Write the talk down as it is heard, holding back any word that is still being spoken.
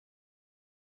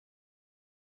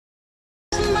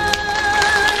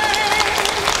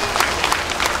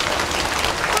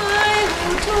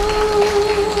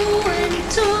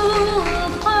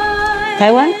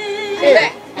台湾？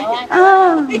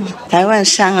哦，台湾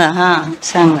上了哈，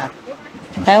上了。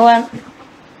台湾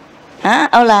hả?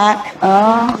 Âu Lạc.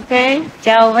 Ok.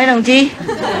 Chào mấy đồng chí.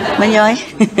 Mình rồi.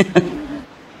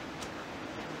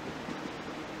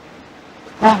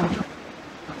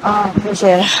 Bây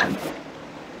giờ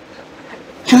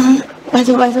拜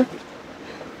托拜托，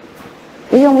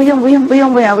不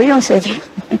用写的，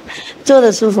坐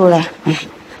的舒服了，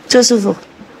坐舒服，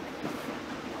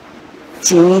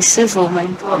请师傅们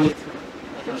坐。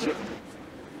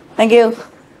Thank you.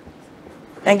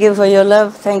 Thank you for your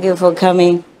love. Thank you for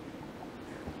coming.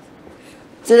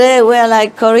 Today we are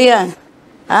like Korean.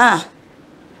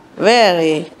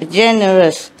 Very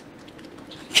generous.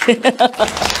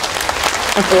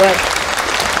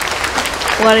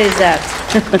 What is that?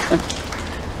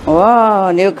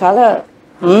 Wow, new color.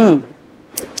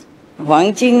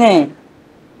 Hoàng Jing này.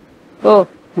 Oh.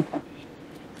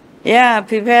 Yeah,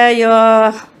 prepare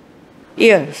your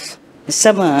ears.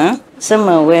 Summer,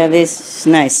 Summer wear this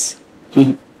nice.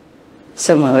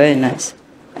 Summer very nice.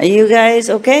 Are you guys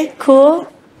okay? Cool?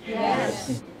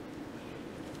 Yes.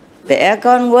 The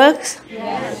aircon works?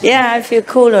 Yes. Yeah, I feel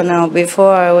cooler now.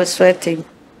 Before I was sweating.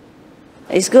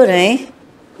 It's good, eh?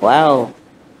 Wow.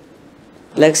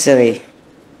 Luxury.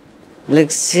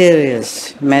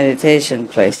 Luxurious meditation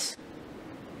place.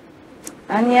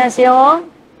 안녕하세요.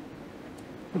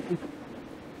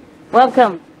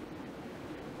 Welcome.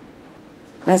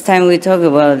 Last time we talked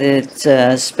about its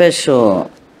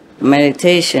special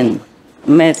meditation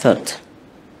method,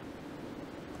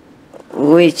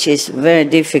 which is very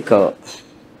difficult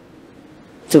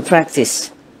to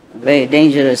practice, very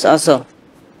dangerous also.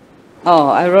 Oh,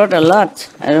 I wrote a lot.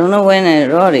 I don't know when I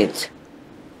wrote it.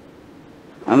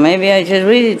 Or maybe I should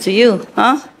read it to you,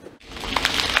 huh?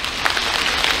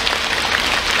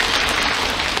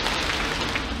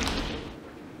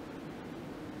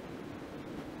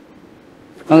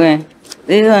 Okay,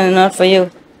 this one is not for you.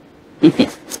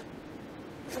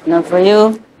 Not for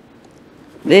you.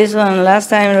 This one last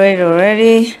time read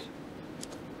already.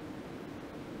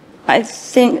 I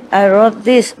think I wrote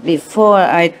this before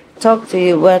I talked to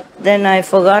you, but then I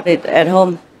forgot it at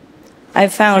home. I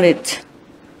found it.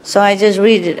 So I just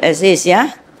read it as is,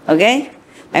 yeah? Okay?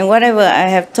 And whatever I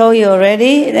have told you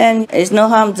already, then it's no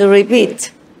harm to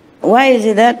repeat. Why is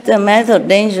it that the method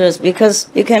dangerous? Because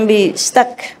you can be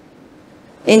stuck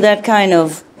in that kind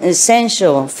of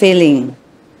essential feeling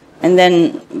and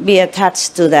then be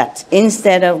attached to that.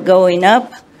 Instead of going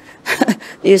up,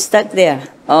 you're stuck there,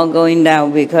 or going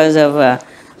down because of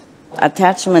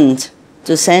attachment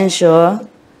to sensual,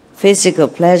 physical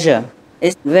pleasure.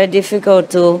 It's very difficult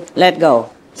to let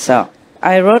go. So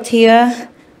I wrote here,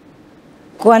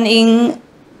 Kuan Yin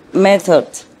method,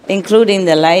 including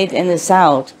the light and the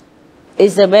sound,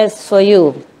 is the best for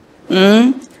you.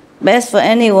 Best for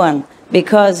anyone.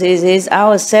 Because it is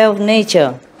our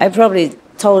self-nature. I probably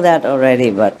told that already,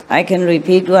 but I can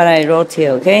repeat what I wrote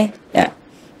here, okay? Yeah.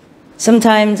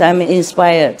 Sometimes I'm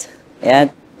inspired,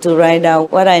 to write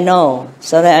out what I know,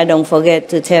 so that I don't forget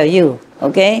to tell you,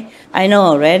 okay? I know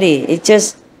already. It's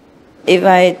just, if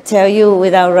I tell you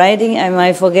without writing, I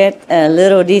might forget a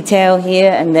little detail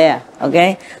here and there,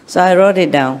 okay? So I wrote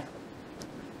it down.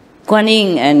 Kuan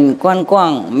Yin and Kuan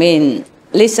Guang mean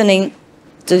listening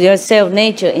to your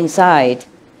self-nature inside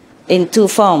in two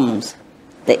forms.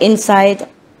 The inside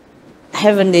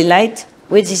heavenly light,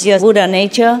 which is your Buddha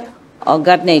nature or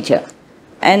God nature.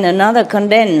 And another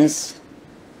condensed,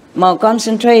 more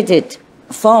concentrated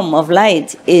form of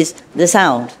light is the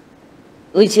sound,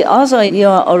 which is also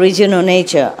your original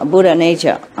nature, Buddha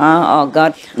nature or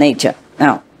God nature.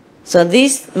 Now, so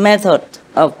this method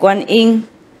of Kuan Yin,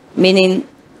 meaning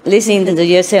listening to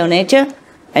your self-nature,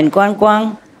 and Kuan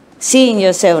Guang, seeing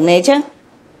your self-nature,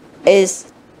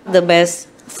 is the best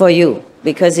for you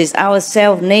because it's our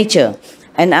self-nature.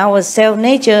 And our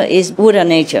self-nature is Buddha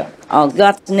nature or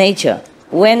God's nature.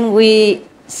 When we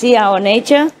see our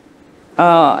nature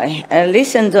or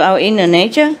listen to our inner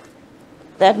nature,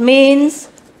 that means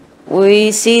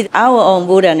we see our own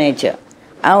Buddha nature,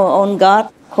 our own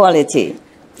God quality.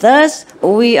 Thus,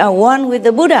 we are one with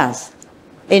the Buddhas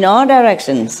in all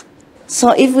directions.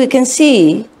 So if we can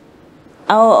see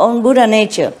our own Buddha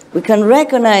nature, we can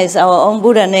recognize our own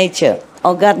Buddha nature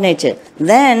or God nature,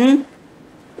 then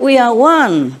we are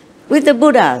one with the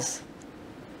Buddhas,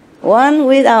 one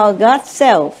with our God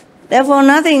self. Therefore,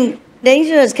 nothing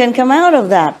dangerous can come out of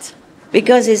that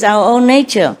because it's our own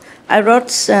nature. I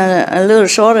wrote a little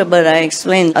shorter, but I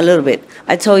explained a little bit.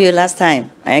 I told you last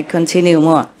time. I continue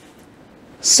more.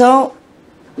 So,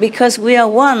 because we are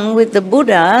one with the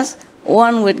Buddhas,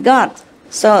 one with God,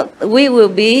 so we will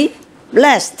be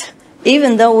blessed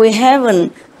even though we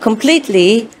haven't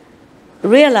completely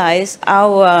realized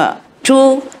our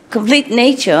true, complete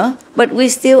nature, but we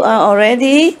still are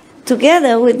already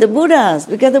together with the Buddhas,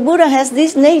 because the Buddha has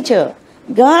this nature.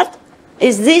 God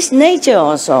is this nature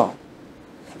also.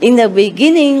 In the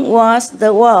beginning was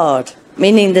the Word,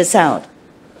 meaning the sound.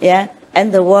 Yeah?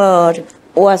 And the Word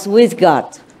was with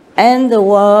God. And the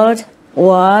Word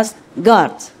was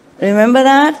God. Remember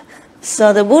that?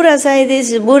 So the Buddha said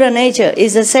this Buddha nature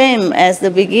is the same as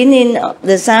the beginning of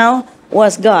the sound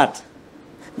was God.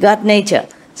 God nature.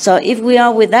 So if we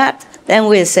are with that, then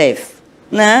we're safe.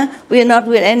 Nah? We are not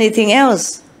with anything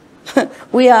else.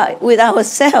 We are with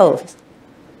ourselves.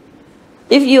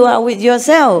 If you are with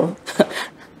yourself,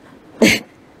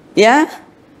 yeah,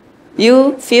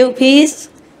 you feel peace,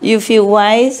 you feel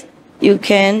wise, you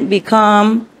can be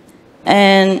calm,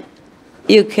 and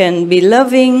you can be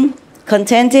loving,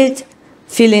 contented,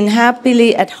 feeling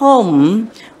happily at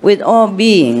home with all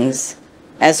beings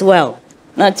as well.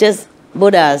 Not just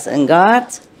Buddhas and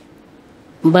gods,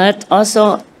 but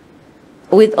also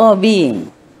with all beings.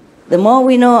 The more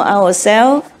we know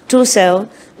ourselves, true self,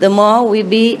 the more we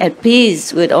be at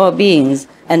peace with all beings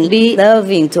and be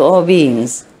loving to all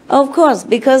beings. Of course,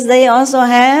 because they also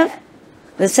have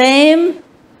the same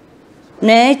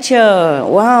nature.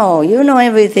 Wow, you know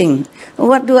everything.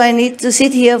 What do I need to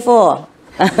sit here for?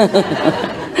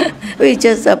 We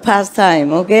just a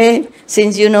pastime, okay?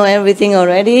 Since you know everything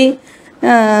already,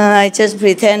 I just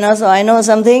pretend also I know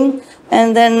something,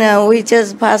 and then we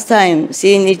just pass time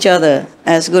seeing each other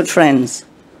as good friends.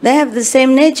 They have the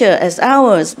same nature as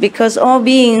ours, because all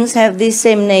beings have this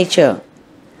same nature.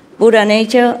 Buddha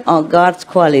nature or God's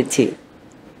quality.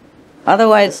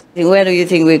 Otherwise, where do you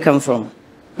think we come from?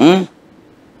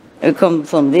 We come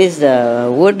from this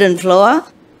wooden floor?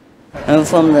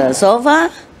 From the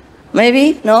sofa?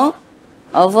 Maybe? No?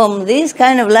 Or from this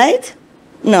kind of light?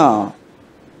 No.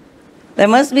 There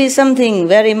must be something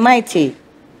very mighty,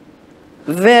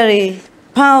 very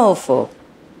powerful,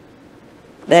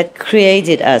 that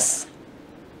created us,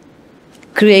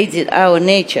 created our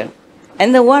nature.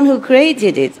 And the one who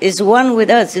created it is one with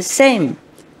us, the same.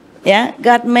 Yeah?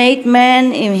 God made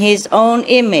man in his own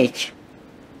image.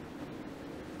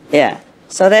 Yeah.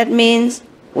 So that means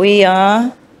we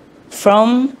are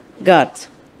from God.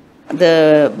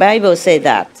 The Bible says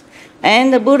that.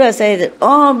 And the Buddha said that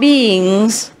all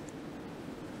beings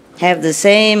have the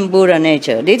same Buddha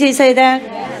nature. Did he say that?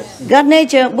 Yes. God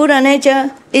nature, Buddha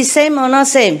nature is same or not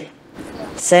same?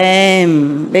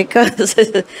 Same. Because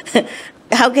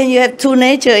how can you have two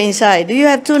nature inside? Do you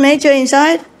have two nature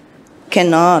inside?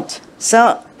 Cannot.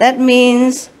 So that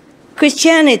means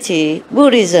Christianity,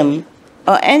 Buddhism,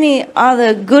 or any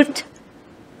other good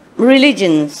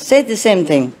religion say the same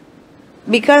thing.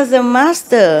 Because the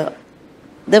master,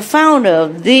 the founder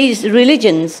of these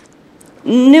religions,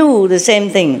 knew the same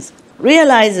things,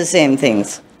 realized the same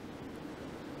things.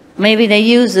 Maybe they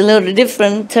use a little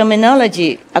different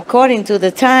terminology according to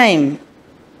the time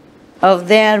of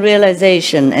their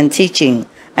realization and teaching,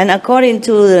 and according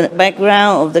to the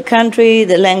background of the country,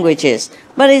 the languages.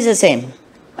 But it's the same.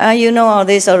 You know all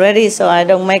this already, so I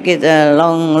don't make it a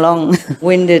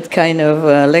long-winded kind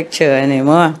of lecture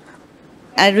anymore.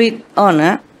 I read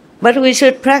on, But we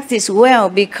should practice well,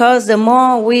 because the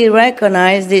more we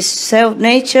recognize this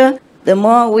self-nature, the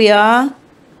more we are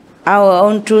our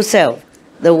own true self.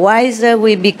 The wiser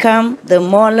we become, the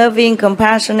more loving,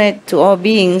 compassionate to all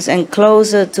beings, and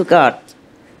closer to God,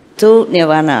 to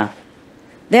Nirvana.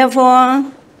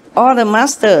 Therefore, all the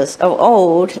masters of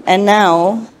old and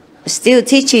now still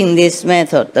teaching this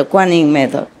method, the Kuan Yin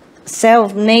method,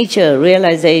 self-nature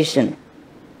realization.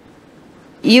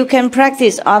 You can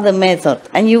practice other methods,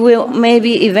 and you will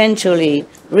maybe eventually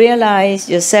realize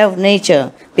your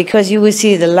self-nature, because you will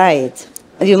see the light.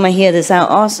 You might hear the sound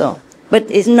also. But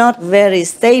it's not very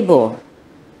stable.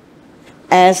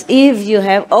 As if you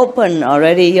have opened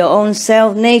already your own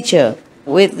self-nature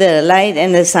with the light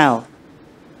and the sound.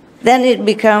 Then it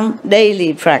becomes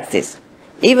daily practice.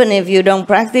 Even if you don't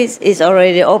practice, it's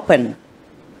already open.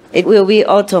 It will be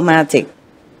automatic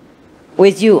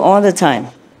with you all the time.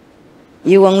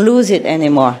 You won't lose it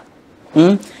anymore.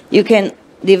 You can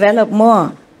develop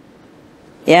more,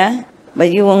 yeah,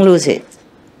 but you won't lose it.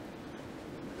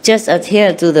 Just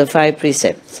adhere to the 5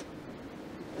 precepts.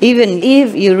 Even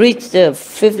if you reach the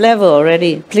 5th level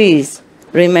already, please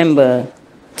remember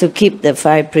to keep the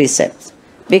 5 precepts.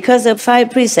 Because the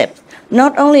 5 precepts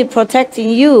not only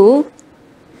protecting you,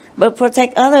 but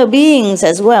protect other beings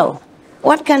as well.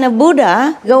 What kind of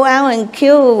Buddha go out and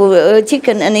kill a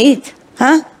chicken and eat?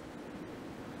 Huh?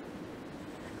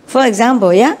 For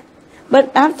example, yeah? But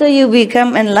after you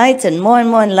become enlightened, more and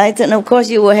more enlightened, of course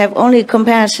you will have only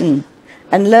compassion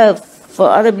and love for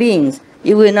other beings.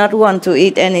 You will not want to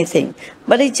eat anything.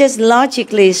 But it's just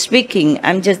logically speaking,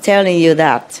 I'm just telling you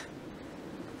that,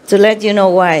 to let you know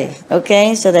why,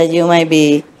 okay? So that you might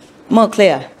be more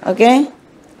clear, okay?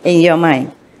 In your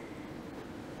mind.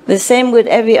 The same with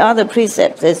every other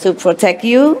precept is to protect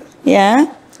you,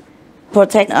 yeah?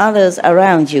 Protect others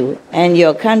around you and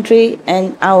your country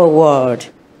and our world.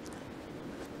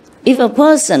 If a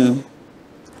person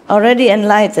already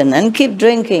enlightened and keep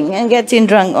drinking and getting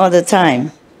drunk all the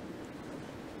time,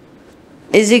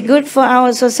 is it good for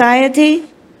our society?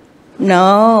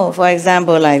 No, for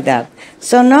example, like that.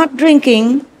 So not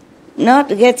drinking, not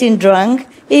getting drunk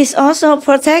is also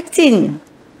protecting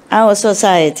our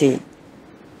society.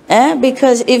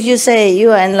 Because if you say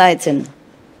you are enlightened,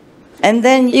 and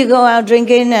then you go out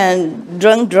drinking and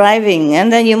drunk driving,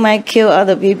 and then you might kill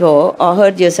other people or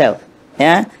hurt yourself,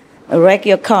 yeah? Wreck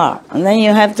your car, and then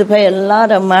you have to pay a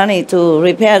lot of money to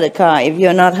repair the car if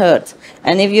you're not hurt.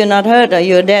 And if you're not hurt or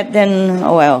you're dead, then,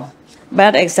 oh well,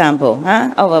 bad example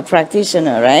of a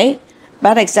practitioner, right?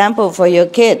 Bad example for your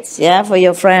kids, yeah, for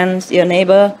your friends, your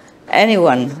neighbor,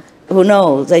 anyone who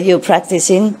knows that you're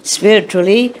practicing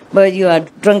spiritually, but you are a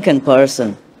drunken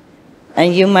person.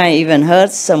 And you might even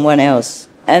hurt someone else.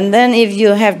 And then if you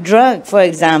have drug, for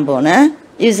example,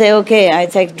 you say, okay, I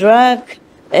take drug,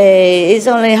 it's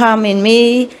only harming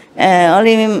me,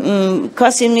 only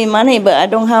costing me money, but I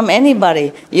don't harm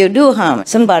anybody. You do harm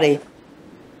somebody.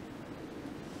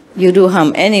 You do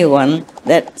harm anyone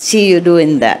that see you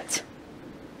doing that.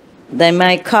 They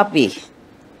might copy,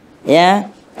 yeah,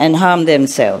 and harm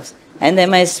themselves. And they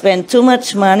might spend too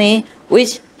much money,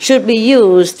 which should be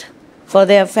used for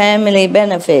their family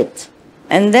benefit.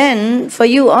 And then for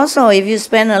you also, if you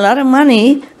spend a lot of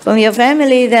money from your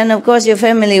family, then of course your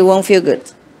family won't feel good.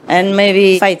 And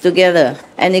maybe fight together.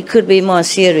 And it could be more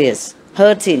serious,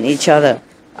 hurting each other,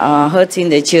 hurting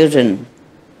the children.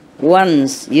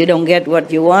 Once you don't get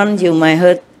what you want, you might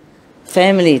hurt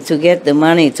family to get the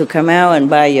money to come out and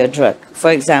buy your drug,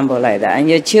 for example, like that. And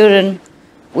your children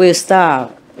will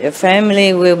starve. Your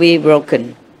family will be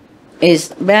broken. It's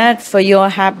bad for your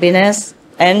happiness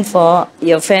and for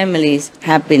your family's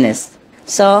happiness.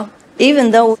 So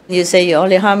even though you say you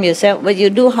only harm yourself, but you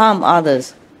do harm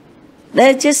others.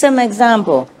 That's just some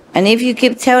example. And if you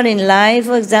keep telling lies,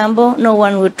 for example, no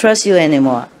one will trust you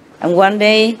anymore. And one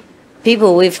day,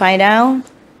 people will find out,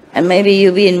 and maybe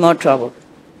you'll be in more trouble.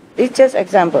 It's just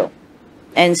example.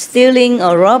 And stealing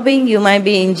or robbing, you might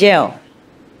be in jail.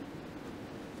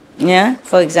 Yeah,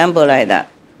 for example, like that.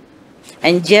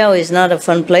 And jail is not a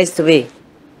fun place to be.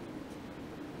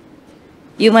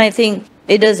 You might think,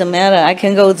 it doesn't matter, I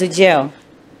can go to jail.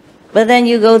 But then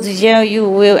you go to jail, you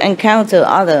will encounter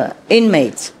other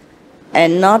inmates.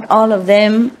 And not all of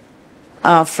them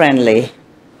are friendly.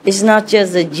 It's not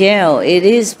just the jail, it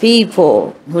is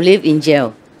people who live in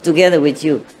jail together with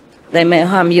you. They may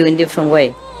harm you in different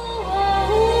ways.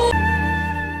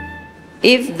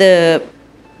 If the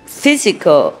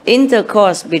physical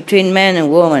intercourse between man and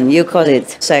woman, you call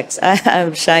it sex.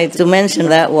 I'm shy to mention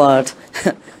that word.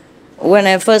 When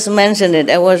I first mentioned it,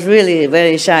 I was really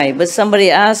very shy. But somebody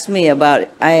asked me about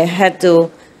it. I had to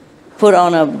put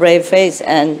on a brave face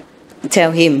and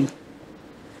tell him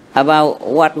about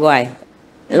why.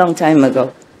 A long time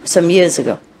ago, some years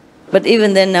ago. But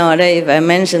even then nowadays, if I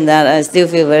mention that, I still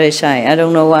feel very shy. I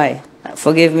don't know why.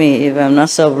 Forgive me if I'm not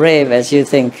so brave as you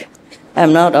think.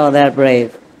 I'm not all that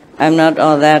brave. I'm not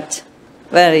all that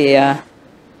very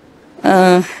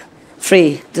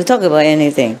free to talk about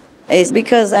anything. It's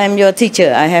because I'm your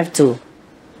teacher, I have to.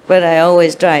 But I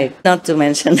always try not to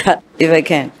mention that if I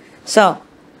can. So,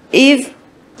 if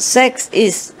sex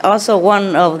is also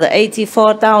one of the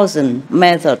 84,000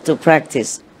 methods to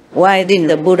practice, why didn't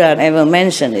the Buddha ever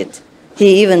mention it?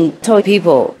 He even told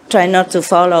people, try not to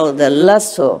follow the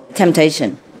lustful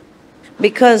temptation.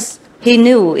 Because he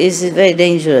knew it's very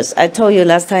dangerous. I told you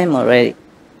last time already.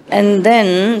 And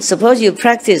then, suppose you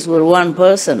practice with one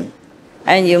person,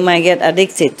 and you might get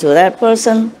addicted to that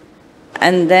person,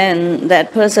 and then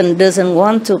that person doesn't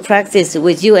want to practice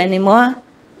with you anymore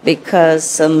because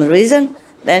some reason,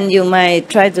 then you might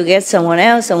try to get someone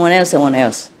else.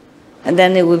 And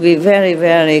then it will be very,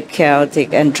 very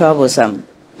chaotic and troublesome.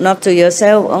 Not to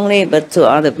yourself only, but to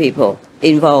other people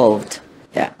involved.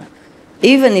 Yeah.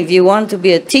 Even if you want to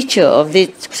be a teacher of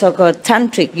this so-called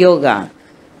tantric yoga,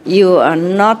 you are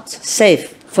not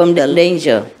safe from the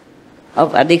danger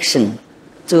of addiction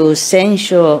to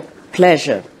sensual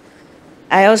pleasure.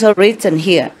 I also written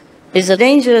here, it's a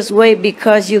dangerous way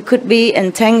because you could be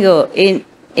entangled in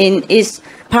its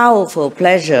powerful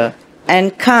pleasure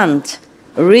and can't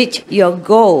reach your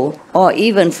goal or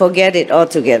even forget it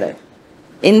altogether.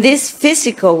 In this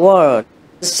physical world,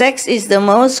 sex is the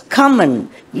most common,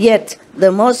 yet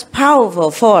the most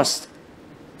powerful force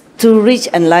to reach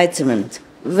enlightenment.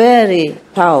 Very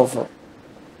powerful.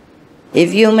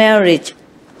 If you married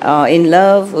or in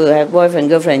love, or have boyfriend,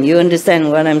 girlfriend, you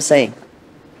understand what I'm saying.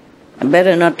 I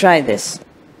better not try this.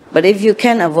 But if you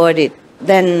can avoid it,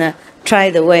 then try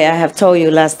the way I have told you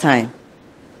last time.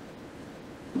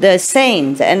 The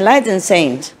saints, the enlightened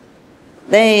saints,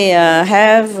 they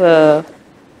have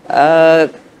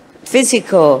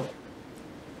physical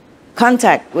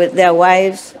contact with their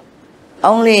wives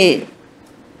only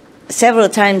several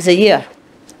times a year,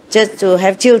 just to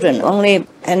have children only.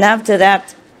 And after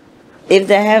that, if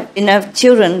they have enough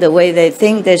children the way they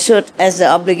think they should as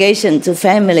an obligation to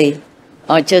family,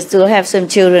 or just to have some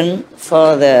children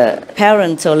for the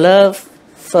parental love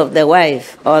for the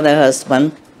wife or the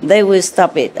husband, they will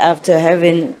stop it after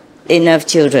having enough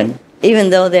children, even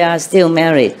though they are still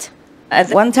married. At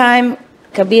one time,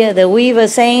 Kabir, the weaver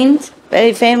saint,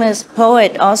 very famous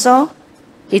poet also,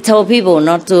 he told people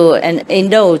not to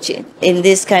indulge in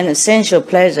this kind of sensual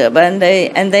pleasure. But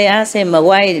they asked him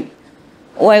why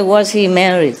was he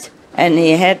married and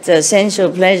he had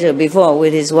sensual pleasure before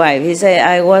with his wife. He said,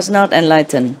 I was not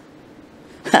enlightened.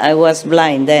 I was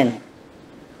blind then.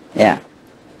 Yeah.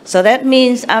 So that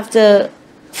means after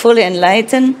fully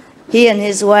enlightened, he and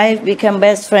his wife become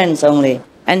best friends only.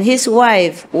 And his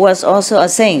wife was also a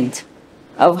saint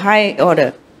of high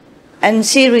order. And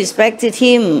she respected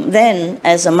him then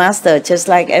as a master, just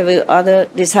like every other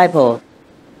disciple.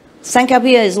 Sant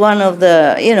Kabir is one of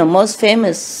the most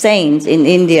famous saints in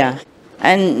India.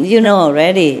 And you know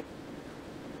already,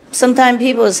 sometimes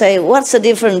people say, what's the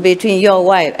difference between your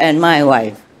wife and my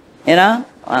wife?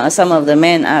 Some of the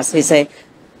men ask, we say,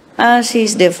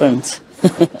 she's different.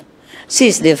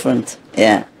 She's different,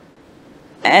 yeah.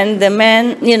 And the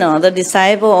man, the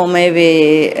disciple or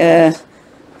maybe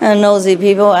nosy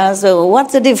people ask,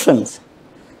 what's the difference?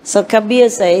 So Kabir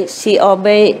says, she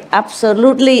obeyed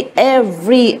absolutely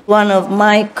every one of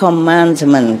my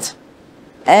commandments,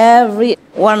 every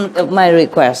one of my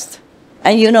requests.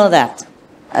 And you know that.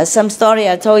 Some story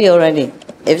I told you already.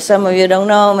 If some of you don't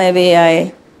know, maybe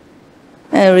I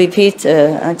repeat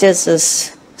just a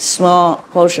small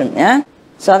portion, yeah?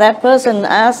 So that person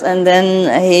asked, and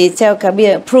then he tell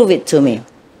Kabir, prove it to me.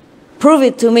 Prove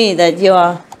it to me that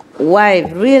your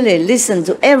wife really listened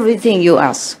to everything you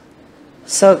ask.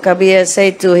 So Kabir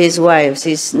said to his wife,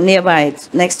 she's nearby,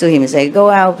 next to him, say,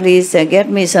 go out please, get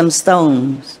me some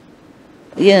stones.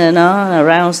 A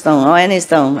round stone or any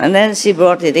stone. And then she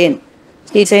brought it in.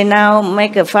 He said, now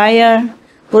make a fire,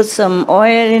 put some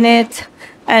oil in it,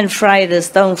 and fry the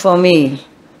stone for me.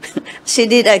 She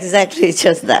did exactly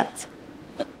just that.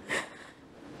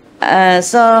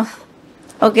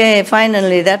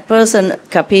 Finally that person,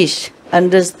 Kapish,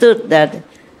 understood that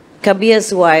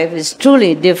Kabir's wife is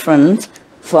truly different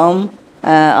from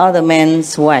other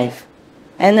men's wife.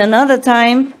 And another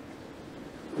time,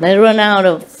 they run out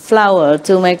of flour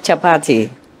to make chapati.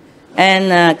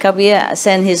 And Kabir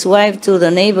sent his wife to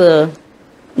the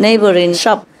neighboring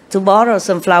shop to borrow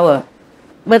some flour.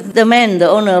 But the man, the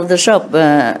owner of the shop,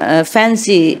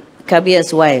 fancied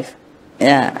Kabir's wife.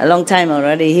 Yeah, a long time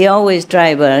already. He always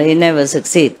tried, but he never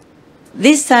succeed.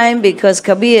 This time, because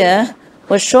Kabir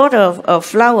was short of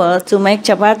flour to make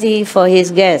chapati for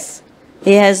his guests,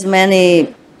 he has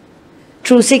many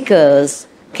truth seekers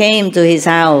came to his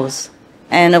house.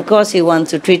 And of course he wants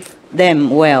to treat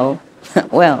them well.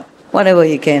 Well, whatever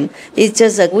he can. He's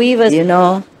just a weaver,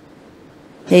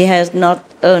 He has not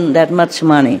earned that much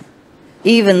money.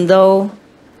 Even though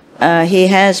he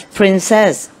has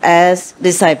princess as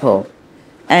disciple.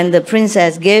 And the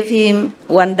princess gave him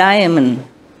 1 diamond,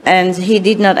 and he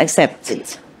did not accept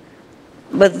it.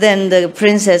 But then the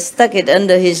princess stuck it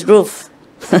under his roof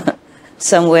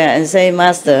somewhere and say,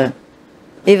 Master,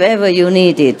 if ever you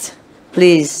need it,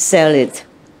 please sell it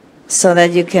so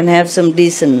that you can have some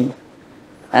decent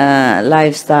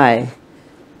lifestyle.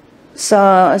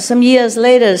 So some years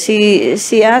later,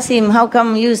 she asked him, how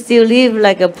come you still live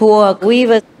like a poor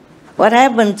weaver? What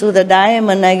happened to the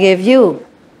diamond I gave you?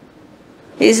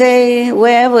 He said,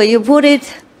 wherever you put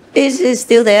it, it's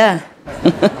still there.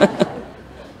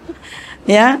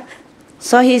 Yeah?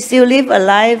 So he still lives a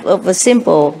life of a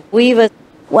simple weaver.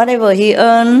 Whatever he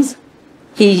earns,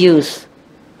 he uses.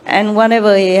 And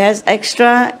whatever he has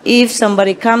extra, if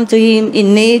somebody come to him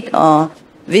in need or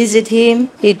visit him,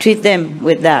 he treat them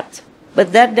with that.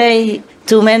 But that day,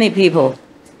 too many people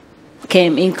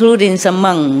came, including some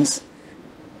monks.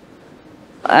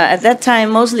 At that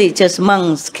time, mostly just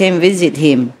monks came visit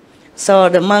him. So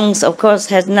the monks, of course,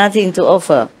 has nothing to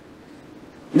offer.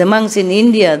 The monks in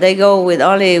India, they go with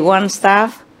only one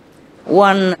staff,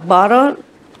 one bottle,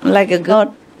 like a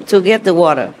god, to get the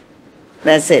water.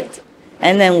 That's it.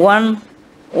 And then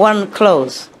one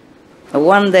clothes.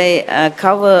 One they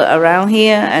cover around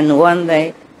here, and one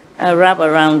they wrap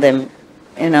around them.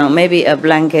 You know, maybe a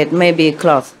blanket, maybe a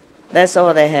cloth. That's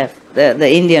all they have,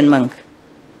 the Indian monk.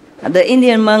 The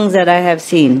Indian monks that I have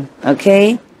seen,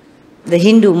 okay? The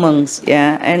Hindu monks,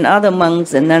 yeah, and other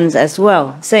monks and nuns as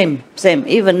well. Same.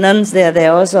 Even nuns there,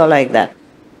 they're also like that.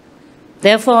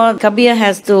 Therefore, Kabir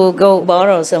has to go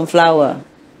borrow some flour.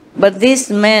 But this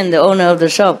man, the owner of the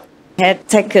shop, had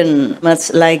taken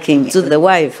much liking to the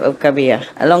wife of Kabir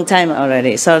a long time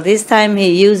already. So this time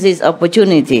he used this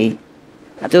opportunity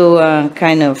to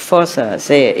kind of force her,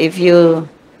 say, if you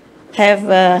have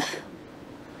a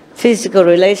physical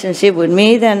relationship with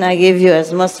me, then I give you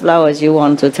as much flour as you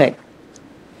want to take.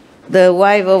 The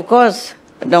wife, of course,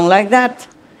 don't like that.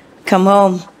 Come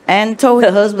home and told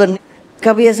her husband.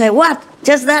 Kabir said, what?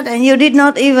 Just that? And you did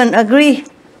not even agree?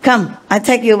 Come, I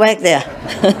take you back there.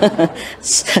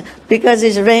 Because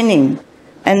it's raining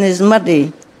and it's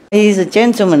muddy. He's a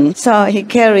gentleman, so he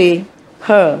carried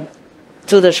her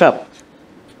to the shop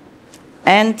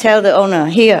and tell the owner,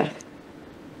 here,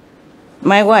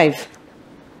 my wife,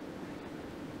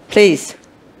 please,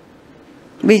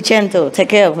 be gentle, take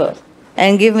care of her,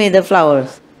 and give me the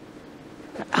flowers.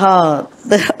 Oh,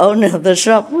 the owner of the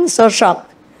shop was so shocked.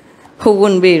 Who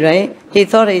wouldn't be, right? He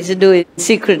thought he should do it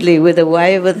secretly with the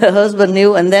wife, but the husband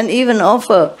knew, and then even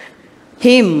offer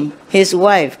him, his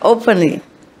wife, openly.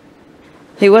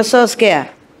 He was so scared.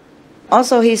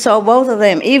 Also, he saw both of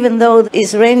them, even though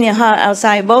it's raining hard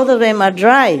outside, both of them are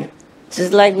dry,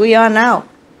 just like we are now.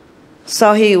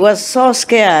 So he was so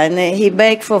scared, and he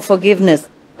begged for forgiveness.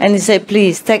 And he said,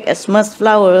 please, take as much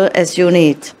flour as you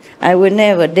need. I will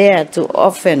never dare to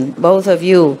offend both of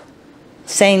you,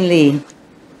 saintly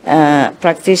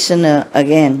practitioner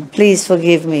again. Please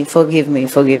forgive me.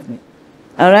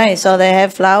 All right, so they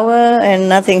have flour and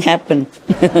nothing happened.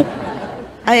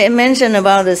 I mentioned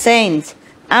about the saints.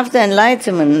 After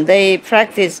enlightenment, they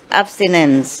practice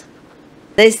abstinence.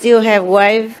 They still have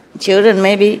wife, children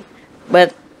maybe,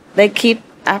 but they keep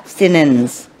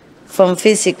abstinence from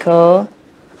physical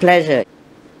pleasure.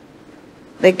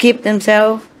 They keep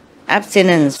themselves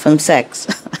abstinence from sex.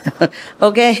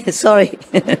 Okay, sorry.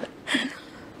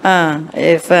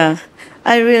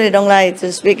 I really don't like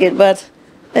to speak it, but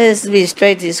let's be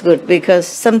straight is good, because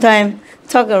sometimes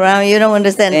talk around, you don't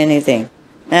understand anything.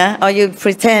 Yeah? Or you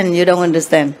pretend you don't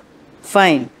understand.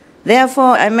 Fine.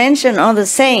 Therefore, I mentioned all the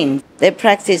saints, they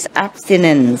practice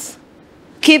abstinence.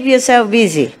 Keep yourself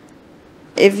busy.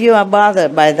 If you are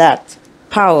bothered by that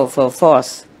powerful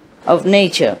force of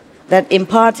nature that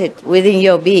imparted within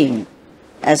your being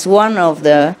as one of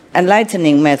the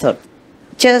enlightening methods,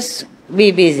 just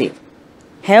be busy.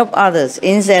 Help others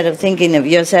instead of thinking of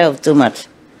yourself too much.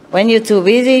 When you're too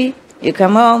busy, you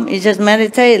come home, you just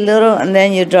meditate a little, and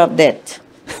then you drop dead.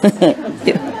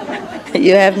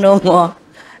 You have no more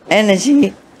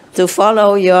energy to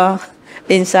follow your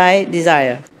inside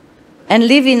desire. And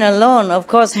living alone, of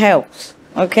course, helps,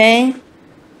 okay?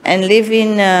 And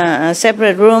living in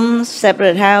separate rooms,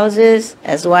 separate houses,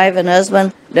 as wife and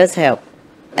husband, does help.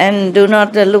 And do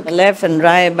not look left and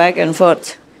right, back and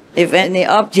forth, if any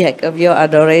object of your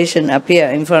adoration appear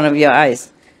in front of your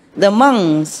eyes. The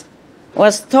monks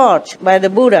was taught by the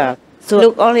Buddha to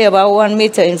look only about 1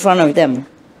 meter in front of them,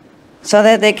 so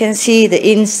that they can see the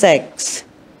insects,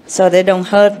 so they don't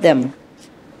hurt them.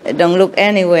 They don't look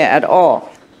anywhere at all.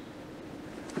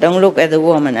 Don't look at the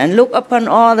woman. And look upon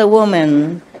all the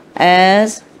women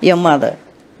as your mother.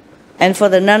 And for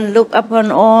the nun, look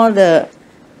upon all the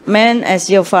men as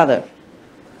your father,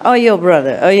 or your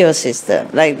brother, or your sister,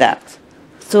 like that,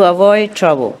 to avoid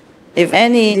trouble. If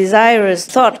any desirous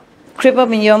thought creep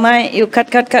up in your mind, you cut,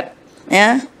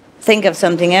 yeah? Think of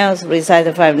something else, recite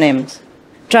the 5 names.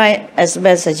 Try as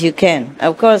best as you can.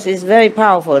 Of course, it's very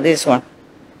powerful, this one.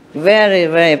 Very,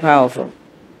 very powerful.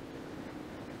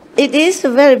 It is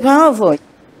very powerful.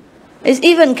 It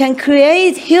even can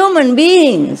create human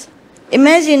beings.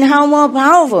 Imagine how more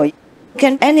powerful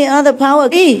can any other power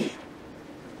be.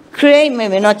 Create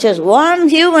maybe not just one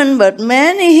human, but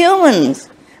many humans.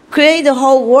 Create the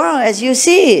whole world as you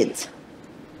see it.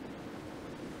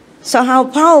 So how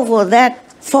powerful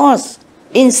that force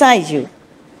inside you.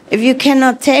 If you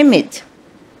cannot tame it,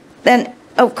 then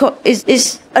of course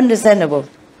it's understandable.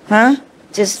 Huh?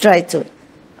 Just try to.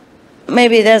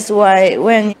 Maybe that's why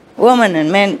when women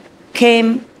and men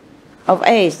came of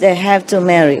age, they have to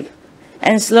marry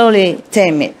and slowly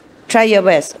tame it. Try your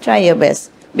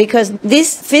best. Because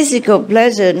this physical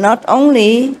pleasure not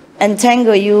only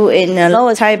entangle you in a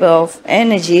lower type of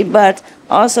energy, but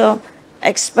also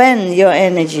expand your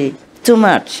energy too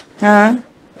much. Huh?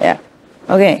 Yeah.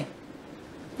 Okay.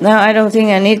 Now I don't think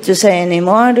I need to say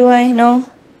anymore, do I? No?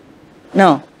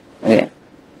 No. Okay.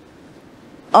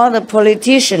 All the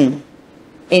politicians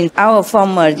in our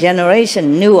former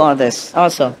generation knew all this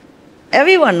also.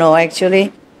 Everyone know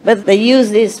actually, but they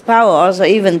use this power also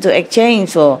even to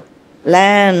exchange for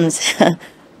lands,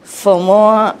 for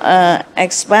more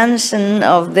expansion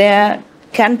of their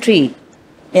country,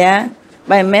 yeah,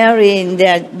 by marrying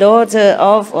their daughter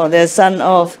off or their son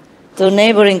off to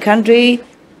neighboring country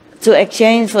to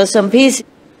exchange for some piece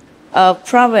of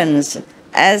province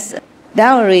as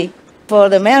dowry for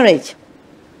the marriage.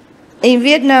 In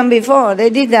Vietnam before, they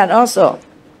did that also.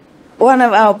 One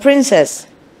of our princess,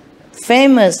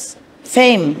 fame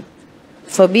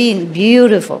for being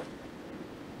beautiful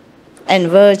and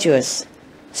virtuous,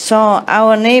 saw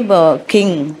our neighbor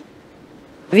king.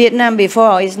 Vietnam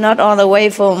before is not all the way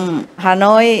from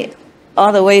Hanoi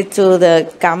all the way to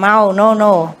the Cà Mau,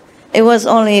 no. It was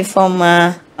only from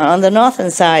on the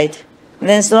northern side.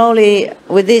 Then slowly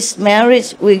with this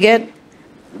marriage we get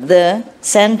the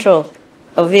central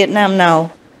of Vietnam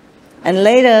now. And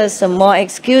later some more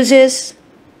excuses.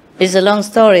 It's a long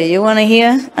story. You want to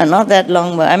hear? Not that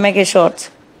long, but I make it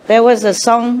short. There was a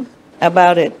song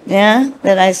about it, yeah,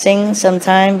 that I sing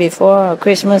sometime before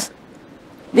Christmas.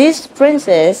 This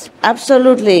princess,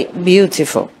 absolutely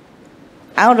beautiful,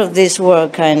 out of this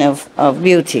world kind of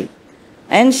beauty.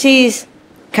 And she's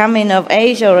coming of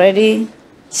age already,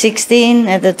 16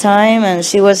 at the time, and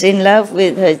she was in love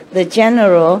with the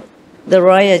general, the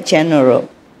royal general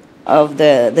of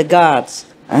the guards.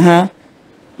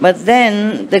 But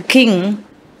then the king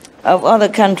of other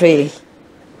country,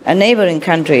 a neighboring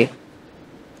country,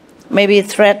 maybe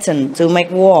threatened to make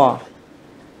war.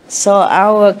 So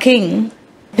our king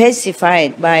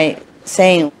pacified by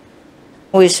saying,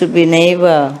 we should be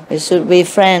neighbor, we should be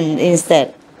friend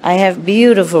instead. I have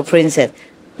beautiful princess.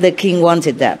 The king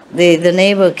wanted that. The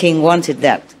neighbor king wanted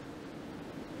that.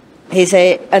 He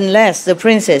said, unless the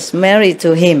princess married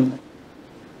to him,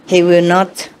 he will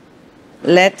not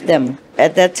let them.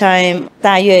 At that time,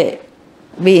 Ta Yue,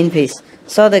 be in peace.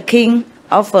 So the king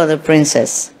offered the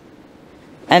princess.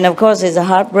 And of course, it's a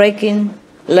heartbreaking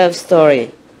love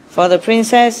story for the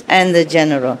princess and the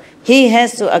general. He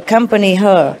has to accompany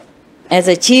her as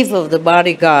a chief of the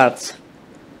bodyguards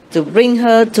to bring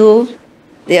her to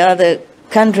the other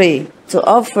country, to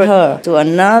offer her to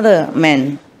another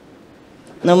man.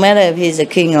 No matter if he's a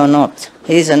king or not,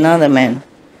 he's another man.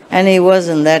 And he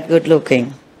wasn't that good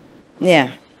looking.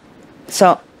 Yeah.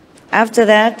 So after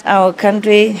that, our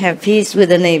country have peace with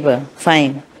the neighbor,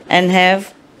 fine. And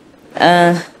have,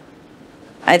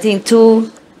 I think,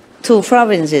 two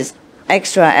provinces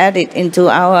extra added into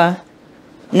our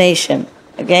nation.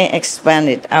 Okay,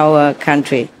 expanded our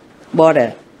country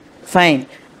border, fine.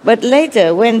 But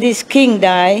later, when this king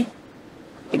died,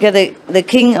 because the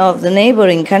king of the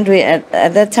neighboring country at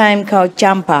that time called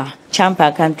Champa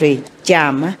country,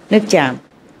 Cham, nước Cham.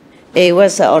 He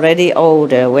was already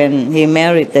older when he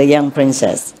married the young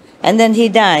princess. And then he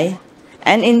died.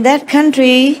 And in that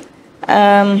country,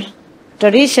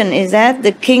 tradition is that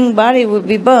the king's body would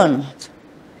be burned.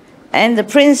 And the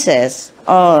princess,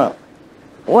 or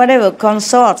whatever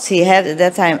consorts he had at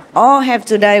that time, all have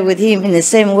to die with him in the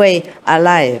same way,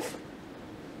 alive.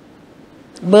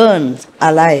 Burned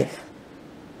alive.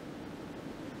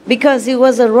 Because it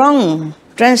was a wrong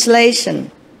translation,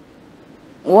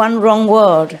 one wrong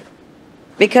word.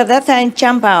 Because that time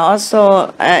Champa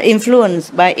also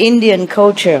influenced by Indian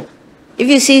culture. If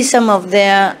you see some of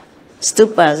their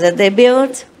stupas that they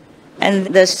built and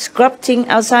the sculpting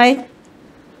outside,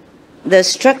 the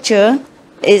structure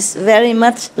is very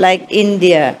much like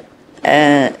India.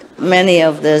 Many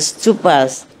of the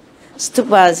stupas.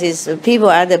 Stupas is people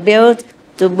either built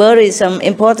to bury some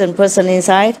important person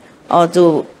inside or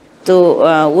to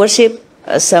worship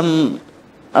some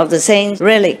of the saints'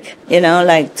 relic,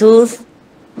 like tooth.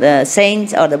 The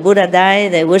saints or the Buddha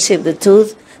died, they worship the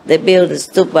tooth, they build a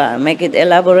stupa, make it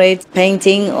elaborate,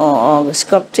 painting or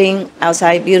sculpting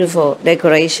outside, beautiful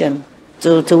decoration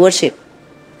to worship.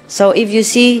 So if you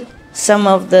see some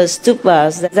of the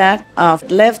stupas that are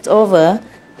left over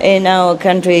in our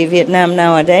country, Vietnam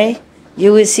nowadays,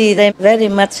 you will see they very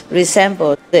much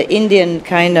resemble the Indian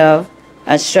kind of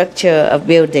structure of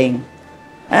building.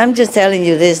 I'm just telling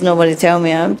you this, nobody tell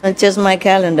me, it's just my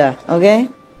calendar, okay?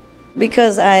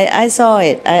 Because I saw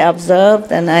it, I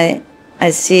observed, and I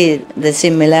see the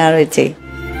similarity.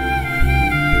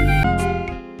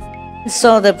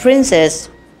 So the princess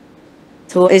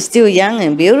who is still young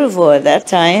and beautiful at that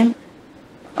time,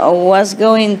 was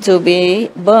going to be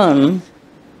burned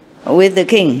with the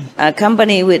king,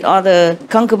 accompanied with other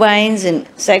concubines and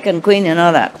second queen and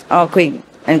all that, or queen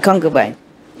and concubine.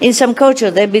 In some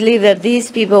culture, they believe that these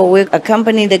people will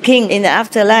accompany the king in the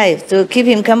afterlife to keep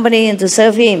him company and to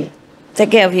serve him,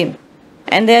 take care of him.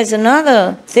 And there's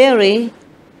another theory,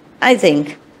 I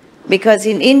think, because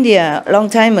in India, a long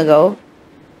time ago,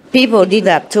 people did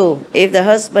that too. If the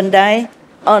husband died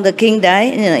or the king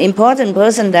died, important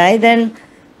person died, then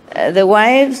the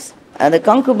wives, the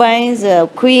concubines, the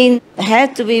queen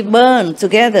had to be burned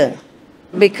together.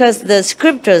 Because the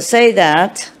scriptures say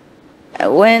that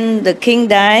when the king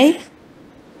died,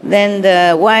 then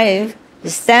the wife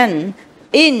stand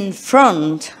in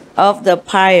front of the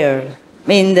pyre,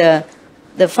 mean the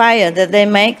fire that they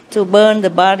make to burn the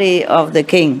body of the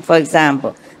king, for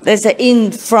example. There's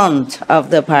in front of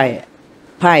the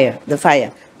the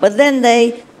fire. But then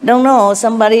they don't know,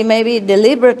 somebody maybe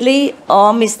deliberately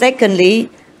or mistakenly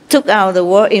took out the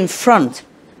word in front.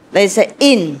 They say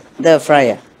in the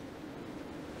fire.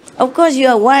 Of course,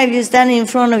 your wife, you stand in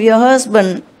front of your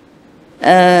husband.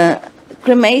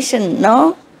 Cremation,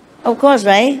 no? Of course,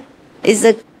 right? It's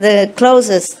the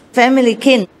closest family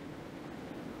kin.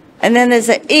 And then they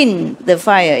say in the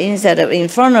fire instead of in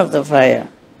front of the fire.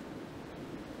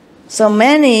 So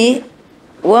many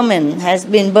women has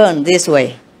been burned this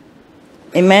way.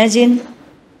 Imagine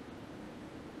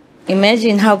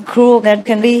how cruel that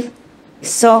can be.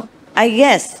 So I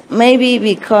guess maybe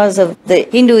because of the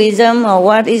Hinduism or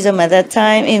whatism at that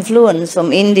time influence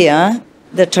from India,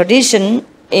 the tradition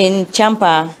in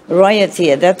Champa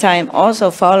royalty at that time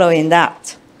also following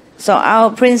that. So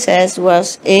our princess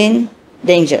was in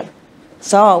danger.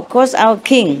 So of course our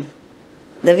king,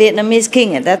 the Vietnamese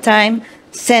king at that time,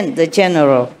 sent the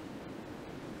general,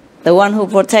 the one who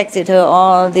protected her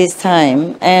all this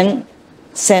time, and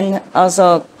sent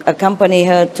also accompany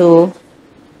her to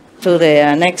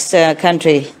the next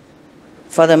country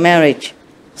for the marriage.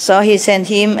 So he sent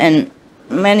him and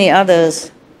many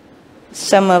others,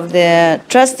 some of their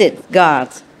trusted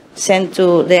guards, sent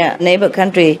to their neighbor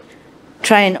country,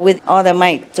 trying with all their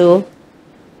might to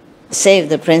save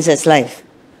the princess' life.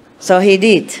 So he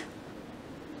did.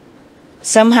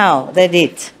 Somehow they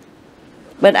did.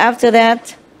 But after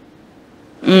that,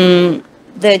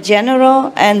 the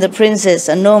general and the princess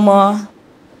are no more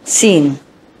seen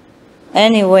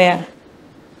anywhere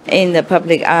in the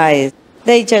public eye.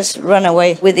 They just run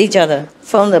away with each other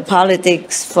from the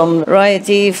politics, from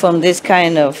royalty, from this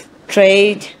kind of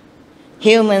trade,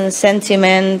 human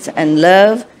sentiment and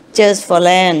love, just for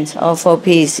land or for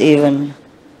peace even.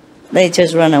 They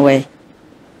just run away.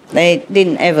 They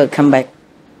didn't ever come back.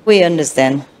 We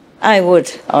understand. I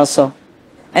would also.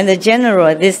 And the general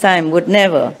at this time would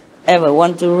never, ever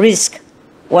want to risk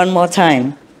one more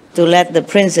time to let the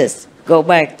princess go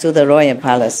back to the royal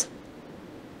palace.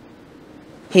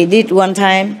 He did one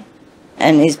time,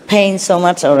 and he's paying so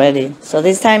much already. So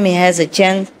this time he has a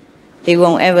chance, he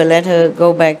won't ever let her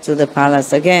go back to the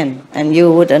palace again. And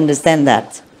you would understand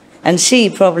that. And she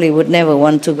probably would never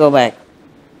want to go back.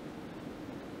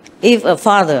 If a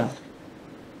father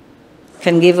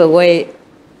can give away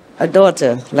a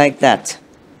daughter like that,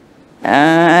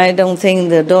 I don't think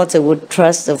the daughter would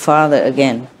trust the father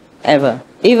again, ever.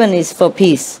 Even if it's for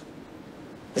peace,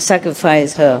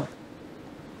 sacrifice her.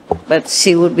 But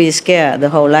she would be scared the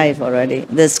whole life already.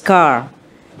 The scar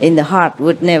in the heart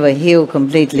would never heal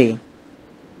completely.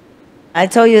 I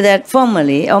told you that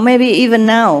formerly, or maybe even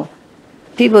now,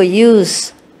 people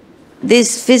use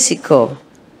this physical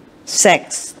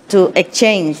sex to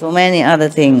exchange for many other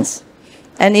things.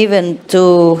 And even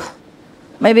to,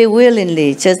 maybe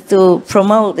willingly, just to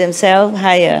promote themselves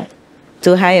higher,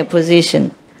 to higher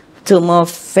position, to more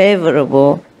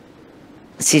favorable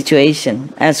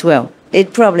situation as well.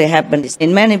 It probably happens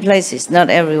in many places, not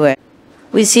everywhere.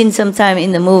 We've seen sometime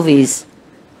in the movies,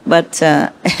 but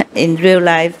in real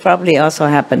life probably also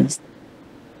happens.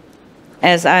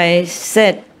 As I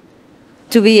said,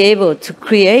 to be able to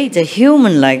create a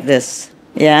human like this,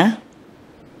 yeah?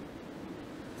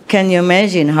 Can you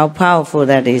imagine how powerful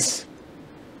that is?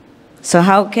 So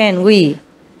how can we,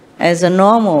 as a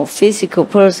normal physical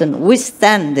person,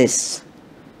 withstand this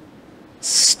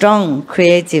strong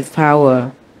creative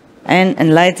power and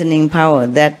enlightening power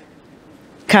that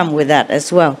come with that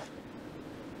as well?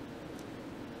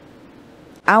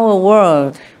 Our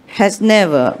world has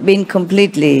never been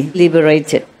completely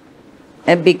liberated,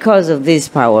 and because of this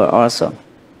power also.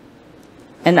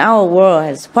 And our world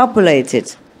has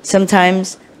populated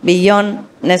sometimes beyond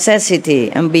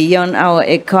necessity and beyond our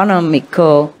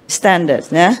economical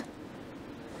standards. Yeah?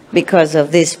 because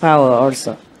of this power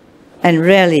also. And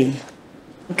rarely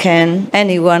can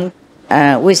anyone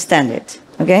withstand it.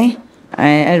 Okay?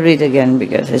 I read again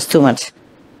because it's too much.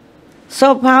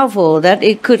 So powerful that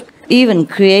it could even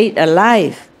create a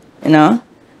life, you know.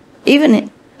 Even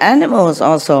animals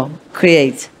also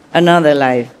create another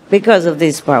life because of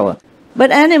this power.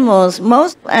 But animals,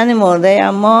 most animals,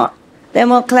 they're more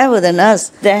clever than us.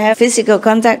 They have physical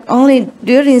contact only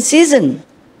during season.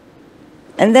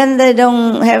 And then they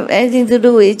don't have anything to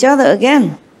do with each other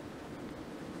again.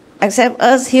 Except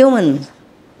us humans.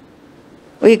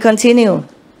 We continue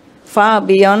far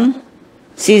beyond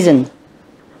season.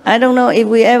 I don't know if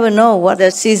we ever know what the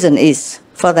season is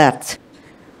for that.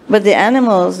 But the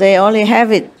animals, they only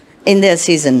have it in their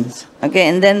seasons. Okay,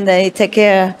 and then they take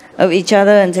care of each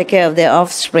other and take care of their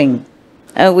offspring.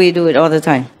 We do it all the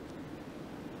time.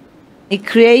 It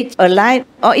creates a life,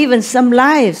 or even some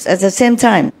lives at the same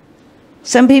time.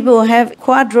 Some people have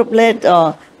quadruplet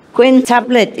or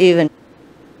quintuplet even,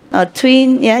 or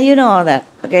twin, yeah, you know all that.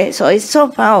 Okay, so it's so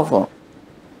powerful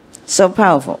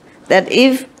that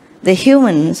if the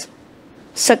humans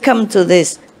succumb to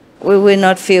this, we will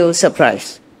not feel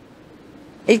surprised.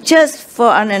 It's just for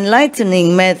an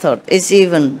enlightening method, it's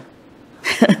even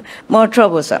more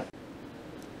troublesome.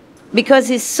 Because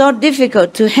it's so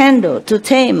difficult to handle, to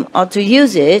tame, or to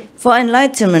use it for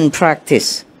enlightenment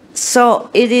practice. So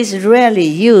it is rarely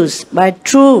used by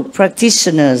true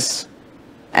practitioners,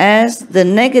 as the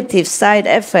negative side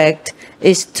effect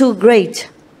is too great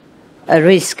a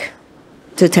risk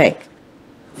to take.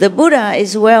 The Buddha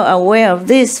is well aware of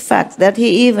this fact that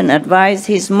he even advised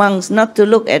his monks not to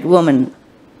look at women,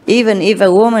 even if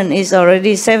a woman is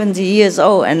already 70 years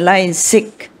old and lying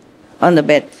sick on the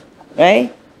bed,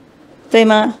 right? 对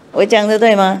吗？我讲的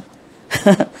对吗？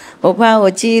我怕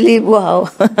我记忆力不好，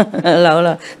老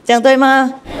了，这样对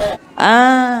吗？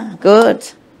啊 ，good，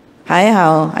 还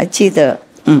好，还记得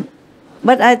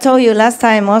，But I told you last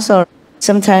time also,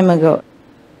 some time ago.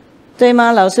 对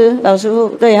吗，老师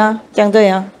傅？对哈，这样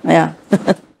对哈？哎呀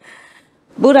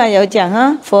，Buddha 有讲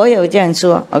哈，佛有这样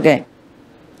说。Okay.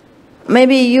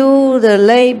 Maybe you, the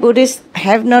lay Buddhists,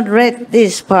 have not read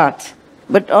this part,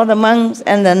 but all the monks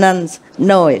and the nuns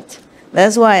know it.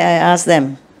 That's why I asked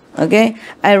them. Okay,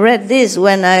 I read this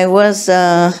when I was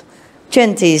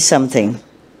 20-something.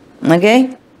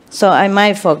 Okay, so I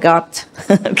might forgot.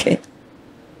 Okay,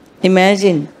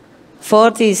 imagine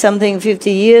 40-something,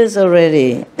 50 years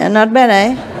already, and not bad,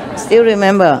 eh? Still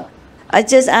remember. I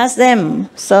just asked them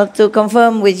so to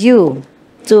confirm with you,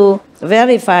 to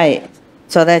verify,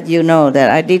 so that you know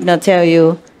that I did not tell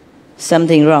you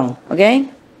something wrong. Okay,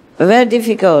 very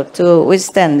difficult to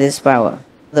withstand this power.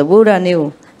 The Buddha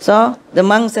knew. So the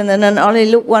monks and the nuns only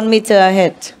look 1 meter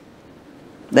ahead.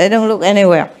 They don't look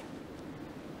anywhere.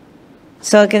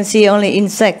 So you can see only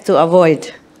insects to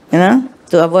avoid, you know,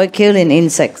 to avoid killing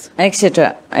insects,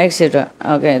 etc., etc.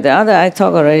 Okay, the other I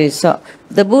talked already. So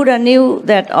the Buddha knew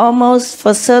that almost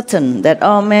for certain that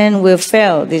all men will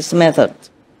fail this method.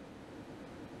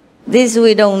 This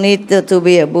we don't need to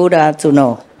be a Buddha to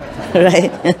know, right?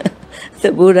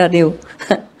 The Buddha knew.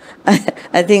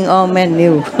 I think all men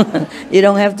knew. You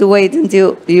don't have to wait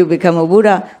until you become a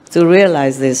Buddha to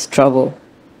realize this trouble.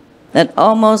 That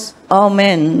almost all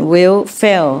men will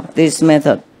fail this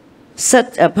method.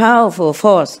 Such a powerful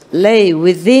force lay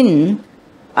within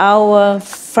our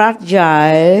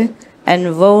fragile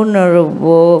and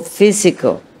vulnerable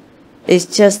physical. It's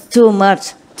just too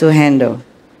much to handle.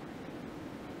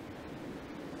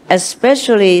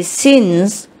 Especially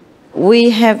since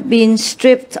we have been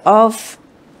stripped of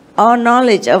all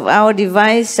knowledge of our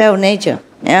divine self-nature.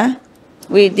 Yeah?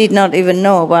 We did not even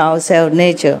know about our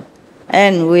self-nature.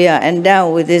 And we are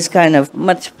endowed with this kind of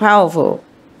much powerful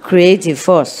creative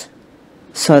force.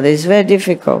 So it's very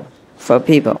difficult for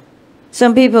people.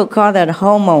 Some people call that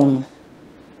hormone.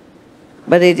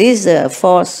 But it is a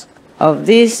force of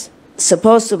this,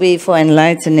 supposed to be for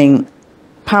enlightening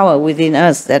power within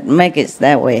us that make it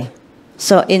that way.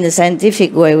 So in the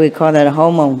scientific way, we call that a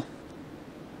hormone.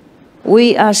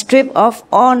 We are stripped of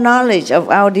all knowledge of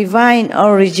our divine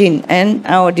origin and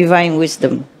our divine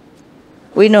wisdom.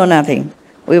 We know nothing.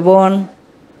 We're born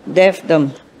deaf,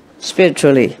 dumb,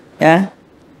 spiritually, yeah,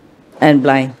 and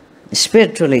blind.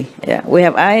 Spiritually, yeah. We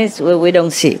have eyes where we don't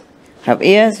see, have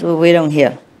ears where we don't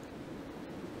hear.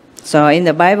 So in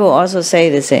the Bible also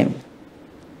say the same.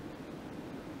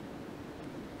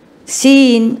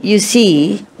 Seeing you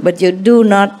see, but you do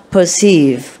not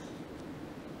perceive.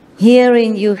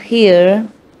 Hearing you hear,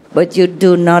 but you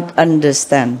do not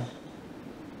understand.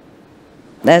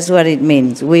 That's what it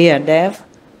means. We are deaf,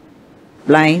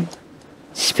 blind,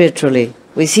 spiritually.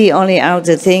 We see only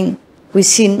outer thing, We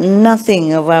see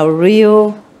nothing of our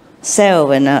real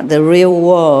self and the real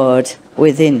world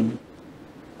within.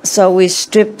 So we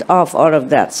stripped off all of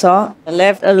that. So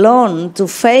left alone to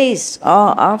face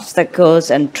all obstacles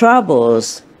and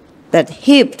troubles that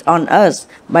heaped on us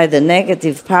by the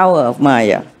negative power of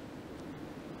Maya.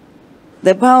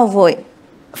 The powerful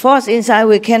force inside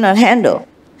we cannot handle.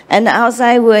 And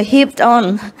outside we're heaped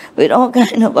on with all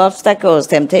kinds of obstacles,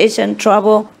 temptation,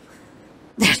 trouble.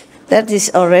 That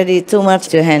is already too much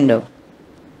to handle.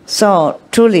 So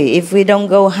truly, if we don't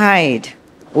go hide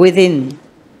within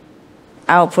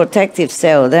our protective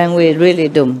cell, then we're really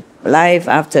doomed. Life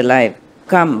after life,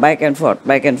 come back and forth,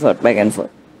 back and forth, back and forth.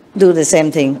 Do the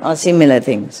same thing or similar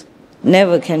things.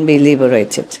 Never can be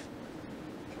liberated.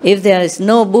 If there is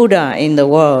no Buddha in the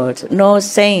world, no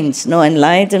saints, no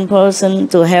enlightened person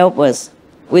to help us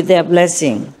with their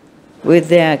blessing, with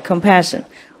their compassion,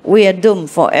 we are doomed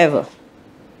forever.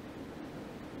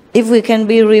 If we can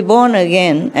be reborn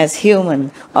again as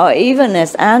human or even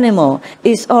as animal,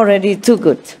 it's already too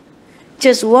good.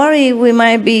 Just worry we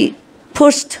might be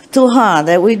pushed too hard,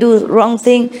 that we do wrong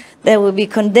thing, that will be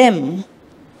condemned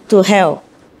to hell,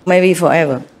 maybe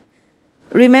forever.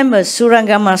 Remember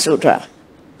Surangama Sutra.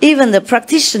 Even the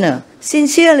practitioner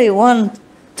sincerely want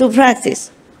to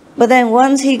practice. But then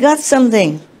once he got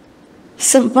something,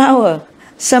 some power,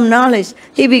 some knowledge,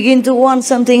 he begin to want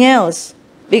something else.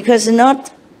 Because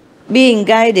not being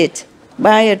guided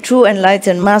by a true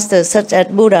enlightened master such as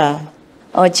Buddha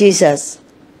or Jesus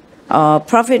or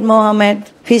Prophet Muhammad,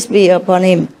 peace be upon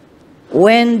him,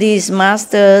 when these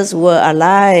masters were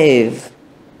alive,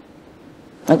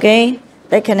 okay,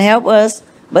 they can help us,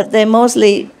 but they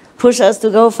mostly push us to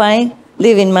go find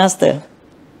living master.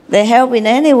 They help in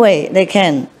any way they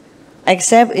can,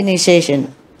 except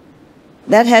initiation.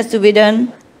 That has to be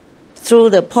done through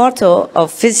the portal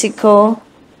of physical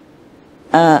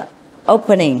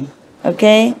opening,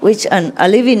 okay, which a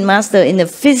living master in the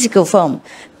physical form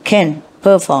can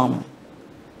perform,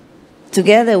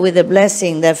 together with the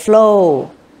blessing that flow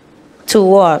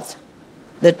toward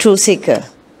the true seeker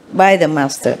by the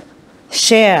master.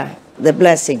 Share the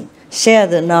blessing, share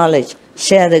the knowledge,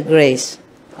 share the grace.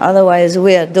 Otherwise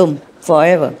we are doomed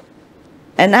forever.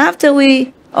 And after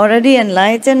we already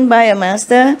enlightened by a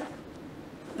master,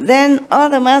 then all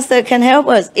the master can help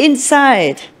us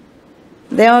inside.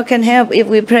 They all can help if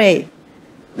we pray.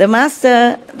 The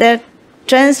master that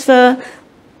transfer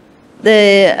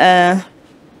the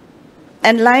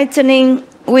enlightening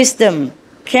wisdom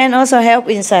can also help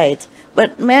inside.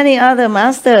 But many other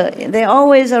masters, they're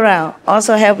always around,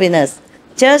 also helping us.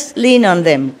 Just lean on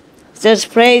them.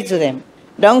 Just pray to them.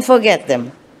 Don't forget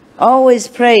them. Always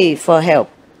pray for help.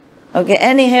 Okay,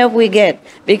 any help we get.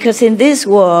 Because in this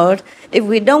world, if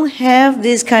we don't have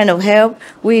this kind of help,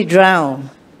 we drown.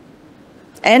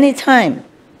 Anytime.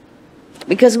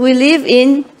 Because we live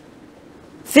in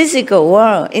physical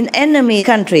world, in enemy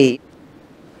country.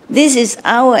 This is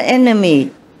our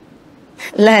enemy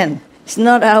land. It's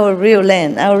not our real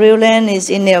land. Our real land is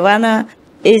in Nirvana,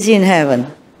 is in heaven.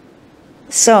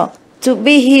 So, to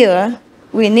be here,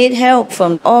 we need help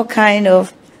from all kind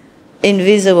of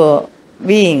invisible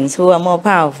beings who are more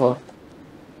powerful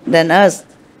than us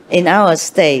in our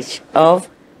stage of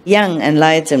young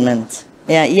enlightenment,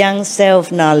 young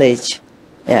self-knowledge.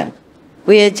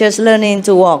 We are just learning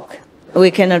to walk. We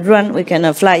cannot run, we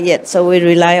cannot fly yet, so we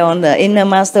rely on the inner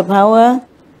master power,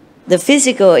 the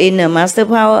physical inner master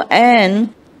power,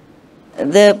 and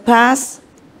the past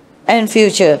and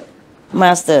future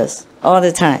masters all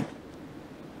the time.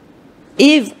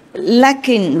 If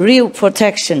lacking real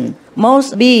protection,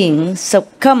 most beings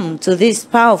succumb to this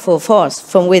powerful force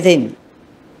from within,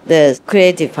 the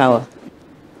creative power,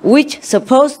 which is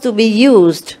supposed to be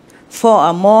used for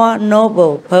a more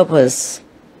noble purpose,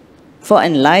 for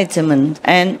enlightenment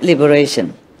and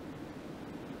liberation.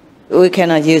 We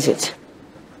cannot use it.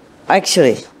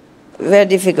 Actually, very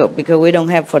difficult because we don't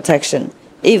have protection.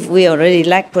 If we already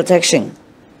lack protection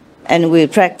and we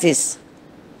practice,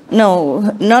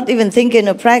 not even thinking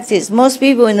of practice. Most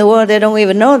people in the world, they don't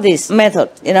even know this method,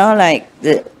 like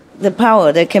the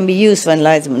power that can be used for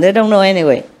enlightenment. They don't know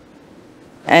anyway.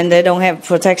 And they don't have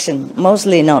protection,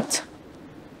 mostly not.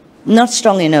 Not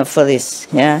strong enough for this,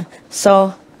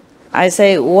 So I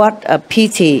say, what a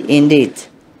pity indeed.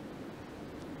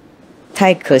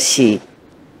 太可惜.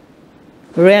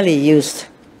 Rarely used.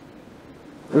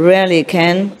 Rarely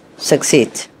can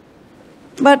succeed.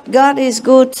 But God is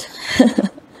good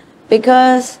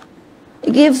because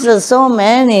He gives us so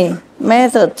many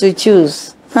methods to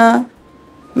choose.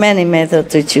 Many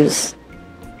methods to choose.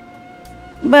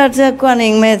 But the Kuan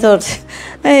Yin method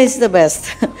is the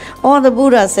best. All the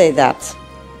Buddhas say that.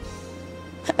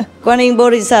 Kuan Yin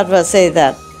Bodhisattva say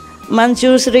that.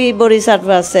 Manjushri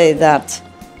Bodhisattva say that.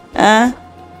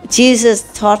 Jesus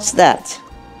taught that.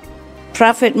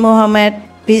 Prophet Muhammad,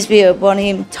 peace be upon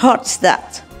him, taught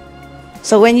that.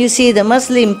 So when you see the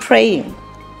Muslim praying,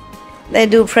 they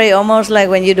do pray almost like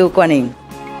when you do Kuan Yin.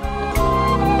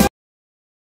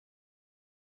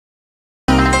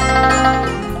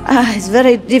 It's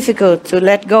very difficult to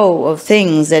let go of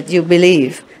things that you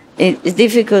believe. It's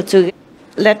difficult to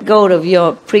let go of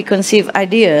your preconceived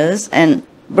ideas and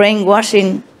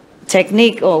brainwashing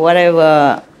technique or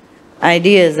whatever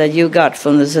ideas that you got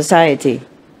from the society.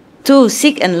 To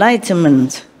seek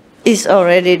enlightenment is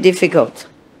already difficult.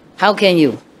 How can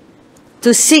you?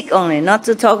 To seek only, not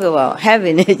to talk about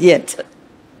having it yet.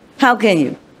 How can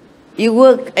you? You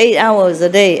work 8 hours a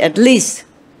day at least.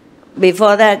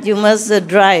 Before that, you must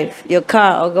drive your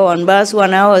car or go on bus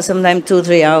 1 hour, sometimes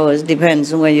 2-3 hours,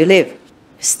 depends on where you live.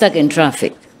 Stuck in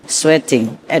traffic,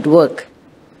 sweating at work,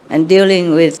 and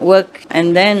dealing with work,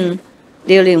 and then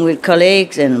dealing with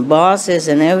colleagues and bosses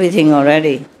and everything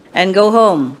already. And go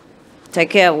home,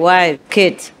 take care of wife,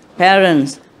 kids,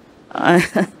 parents,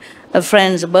 a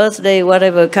friend's birthday,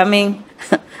 whatever coming,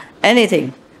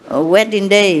 anything. A wedding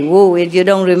day, woo, if you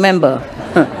don't remember,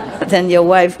 then your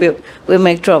wife will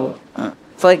make trouble.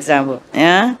 For example,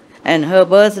 yeah? And her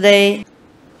birthday,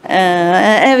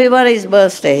 everybody's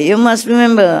birthday. You must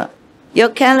remember, your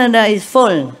calendar is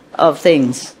full of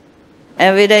things.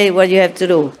 Every day, what you have to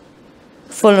do.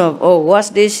 Full of, wash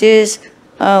dishes,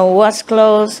 wash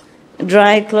clothes,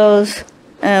 dry clothes,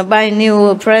 buy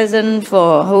new present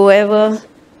for whoever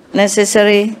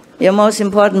necessary. Your most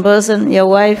important person, your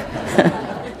wife,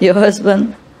 your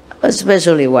husband,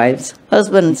 especially wives.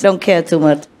 Husbands don't care too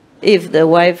much. If the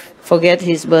wife forget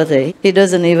his birthday, he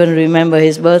doesn't even remember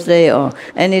his birthday or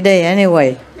any day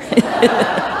anyway.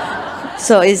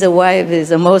 So it's the wife is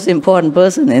the most important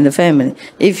person in the family.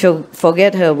 If you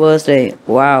forget her birthday,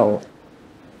 wow,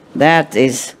 that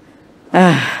is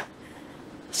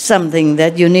something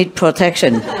that you need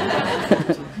protection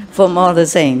from all the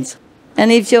saints.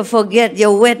 And if you forget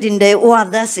your wedding day, wow,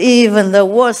 that's even the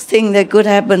worst thing that could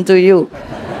happen to you.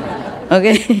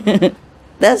 Okay?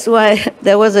 That's why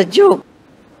there was a joke.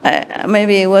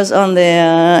 Maybe it was on the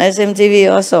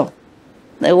SMTV also.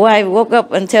 The wife woke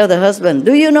up and tell the husband,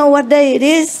 "Do you know what day it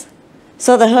is?"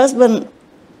 So the husband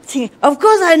thinking, "Of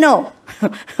course I know."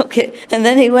 Okay, and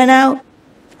then he went out,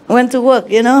 went to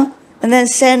work, and then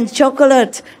sent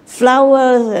chocolate,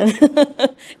 flowers,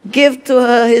 and gift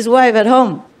to his wife at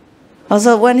home.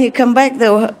 Also, when he come back,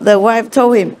 the wife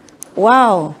told him,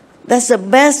 "Wow, that's the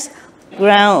best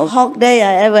Groundhog Day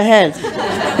I ever had."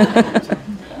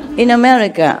 In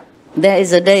America, there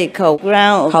is a day called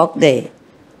Groundhog Day.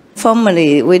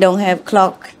 Formerly, we don't have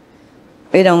clock.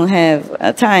 We don't have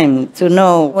a time to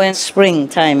know when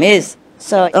springtime is.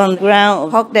 So on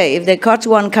Groundhog Day, if they catch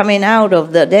one coming out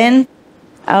of the den,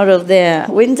 out of their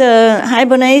winter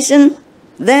hibernation,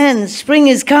 then spring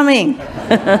is coming.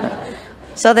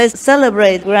 So they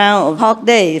celebrate Groundhog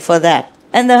Day for that.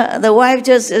 And the wife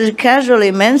just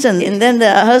casually mentioned, and then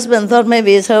the husband thought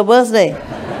maybe it's her birthday.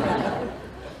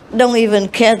 Don't even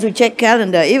care to check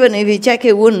calendar. Even if he check,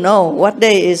 he wouldn't know what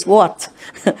day is what.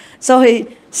 So he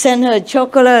sent her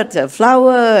chocolate, a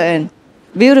flower, and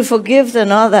beautiful gift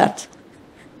and all that,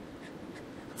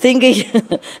 thinking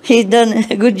he'd done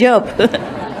a good job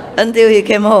until he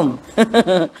came home.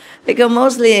 Because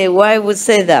mostly a wife would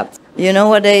say that. You know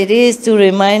what day it is, to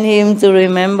remind him to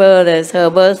remember that's her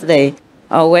birthday,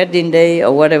 or wedding day,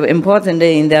 or whatever important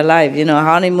day in their life,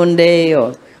 honeymoon day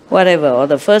or whatever, or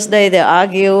the first day they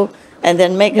argue and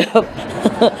then make up,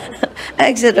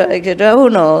 etc., etc. Who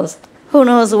knows? Who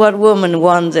knows what women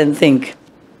want and think?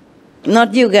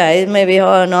 Not you guys, maybe,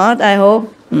 or not, I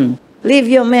hope. Leave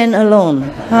your man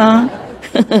alone, huh?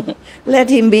 Let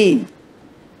him be.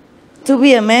 To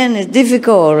be a man is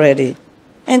difficult already.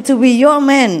 And to be your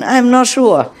man, I'm not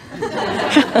sure.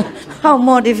 How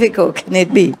more difficult can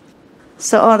it be?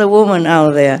 So all the women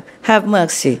out there, have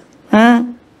mercy. Huh?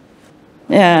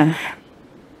 Yeah.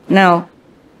 Now,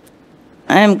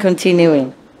 I am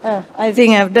continuing. I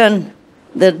think I've done.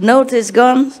 The note is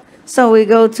gone, so we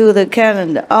go to the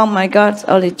calendar. Oh my God,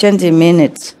 only 20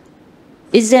 minutes.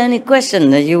 Is there any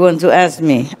question that you want to ask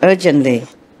me urgently,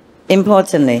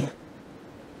 importantly?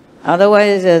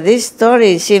 Otherwise, this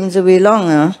story seems to be long,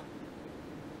 huh?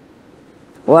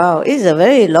 Wow, it's a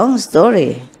very long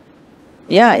story.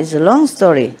 Yeah, it's a long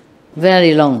story.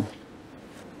 Very long.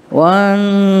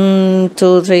 1,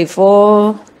 2, 3,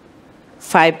 4,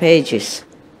 5 pages.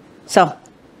 So,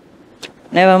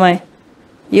 never mind.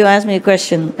 You ask me a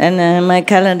question, and my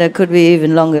calendar could be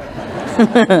even longer.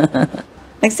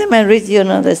 Next time I read you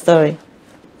another story.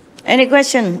 Any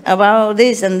question about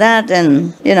this and that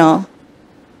and,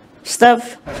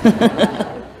 stuff?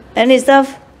 Any stuff?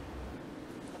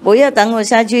 不要等我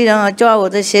下去了，抓我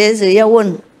的鞋子要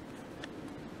问，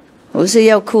不是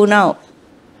要哭闹。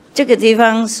这个地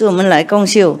方是我们来共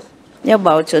修，要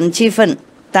保存气氛，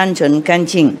单纯干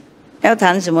净。要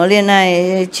谈什么恋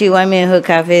爱，去外面喝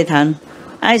咖啡谈。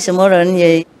爱什么人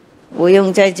也不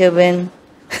用在这边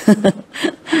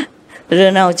热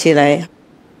闹起来。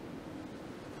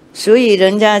所以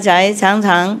人家才常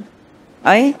常，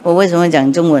我为什么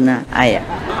讲中文呢？哎呀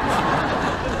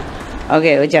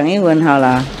 ，OK， 我讲英文好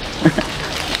了。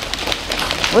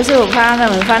不是我怕他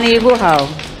们翻译不好，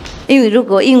因为如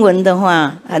果英文的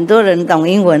话，很多人懂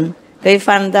英文，可以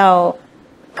翻到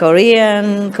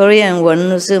Korean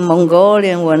文是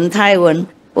Mongolian 文、泰文。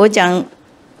我讲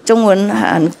中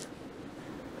文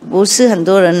不是很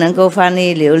多人能够翻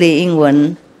译流利英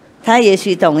文，他也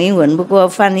许懂英文，不过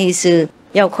翻译是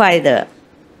要快的。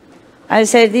I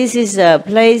said this is a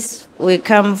place we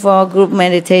come for group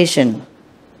meditation,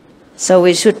 so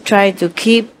we should try to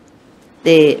keep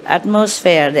the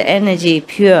atmosphere, the energy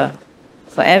pure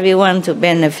for everyone to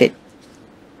benefit.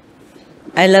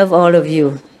 I love all of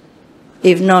you.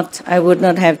 If not, I would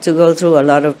not have to go through a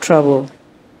lot of trouble.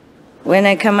 When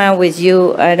I come out with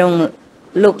you, I don't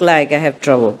look like I have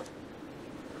trouble,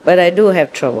 but I do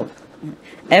have trouble.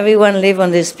 Everyone live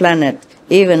on this planet,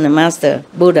 even the Master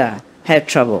Buddha had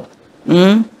trouble.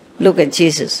 Look at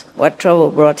Jesus, what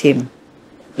trouble brought him.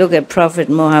 Look at Prophet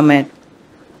Muhammad,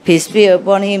 peace be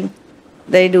upon him.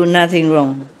 They do nothing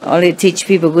wrong, only teach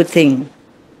people good things,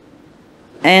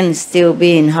 and still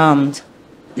being harmed.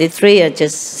 The three are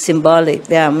just symbolic.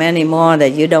 There are many more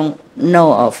that you don't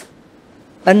know of.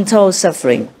 Untold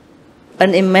suffering,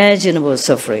 unimaginable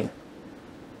suffering.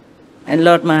 And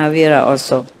Lord Mahavira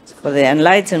also, for the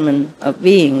enlightenment of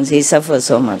beings, he suffered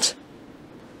so much.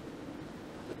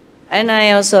 And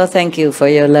I also thank you for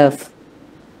your love.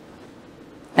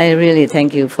 I really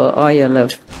thank you for all your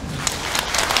love.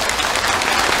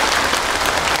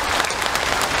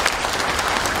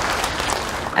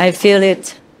 I feel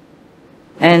it,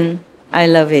 and I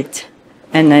love it,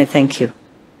 and I thank you.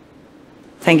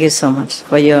 Thank you so much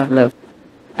for your love.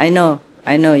 I know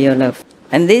your love.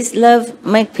 And this love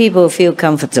makes people feel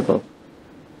comfortable.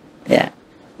 Yeah,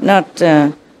 not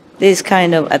this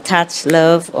kind of attached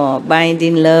love or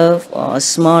binding love or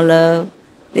small love.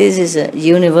 This is a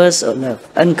universal love,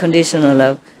 unconditional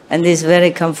love, and it's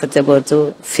very comfortable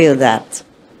to feel that.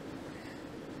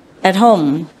 At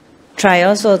home, try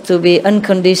also to be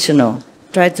unconditional.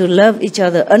 Try to love each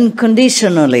other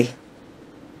unconditionally.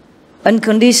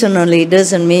 Unconditionally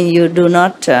doesn't mean you do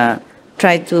not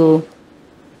try to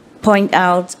point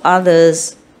out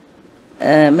others'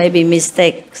 maybe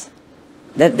mistakes,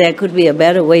 that there could be a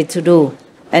better way to do.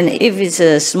 And if it's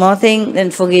a small thing, then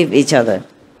forgive each other.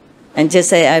 And just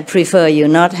say, I prefer you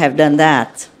not have done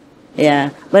that.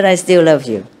 Yeah, but I still love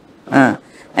you.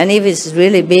 And if it's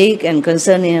really big and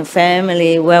concerning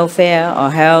family welfare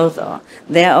or health or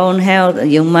their own health,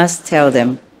 you must tell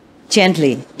them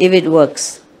gently if it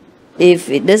works. If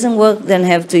it doesn't work, then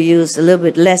have to use a little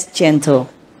bit less gentle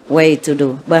way to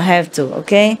do, but have to,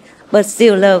 okay? But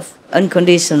still love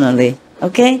unconditionally,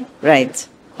 okay? Right,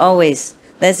 always.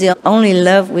 That's the only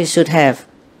love we should have.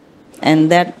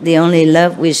 And that's the only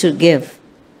love we should give.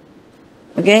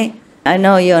 Okay? I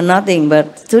know you're nothing,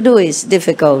 but to do is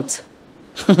difficult.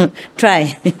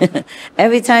 Try.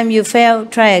 Every time you fail,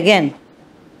 try again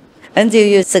until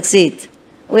you succeed.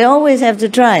 We always have to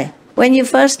try. When you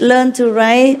first learn to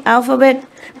write alphabet,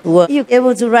 were you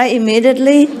able to write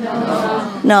immediately?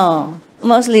 No.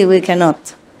 Mostly we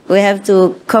cannot. We have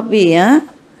to copy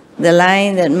the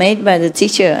line that made by the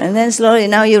teacher, and then slowly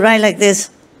now you write like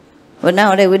this. But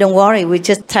nowadays we don't worry, we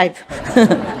just type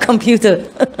computer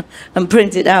and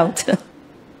print it out.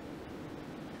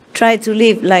 Try to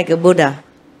live like a Buddha,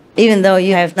 even though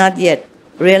you have not yet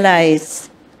realized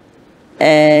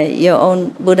your own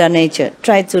Buddha nature.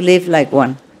 Try to live like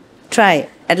one. Try,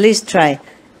 at least try,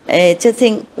 to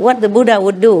think what the Buddha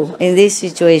would do in this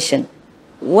situation,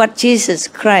 what Jesus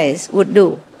Christ would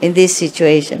do in this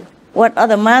situation, what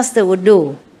other master would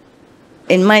do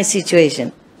in my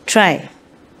situation. Try.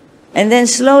 And then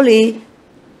slowly,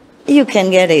 you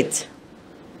can get it.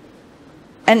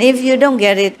 And if you don't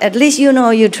get it, at least you know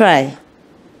you try.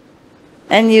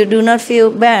 And you do not feel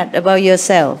bad about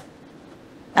yourself.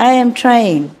 I am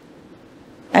trying.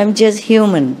 I'm just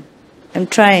human. I'm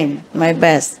trying my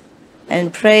best.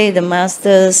 And pray the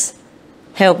masters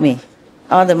help me.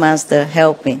 All the masters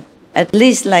help me. At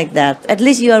least like that. At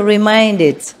least you are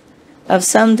reminded of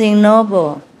something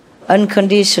noble,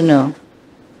 unconditional,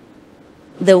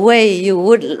 the way you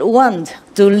would want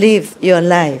to live your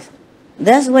life.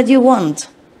 That's what you want.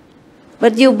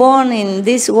 But you're born in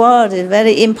this world is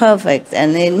very imperfect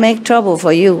and it makes trouble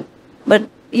for you. But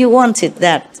you wanted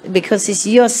that because it's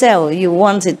yourself. You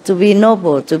want it to be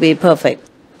noble, to be perfect.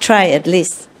 Try at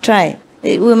least. Try.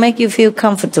 It will make you feel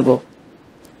comfortable,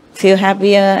 feel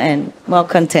happier and more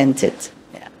contented.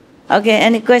 Yeah. Okay,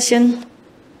 any question?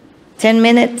 10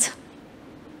 minutes.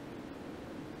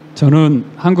 저는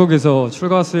한국에서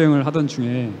출가 수행을 하던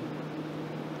중에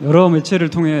여러 매체를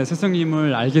통해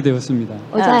스승님을 알게 되었습니다.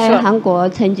 我在韩国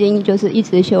曾经就是一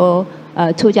直修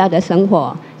出家的生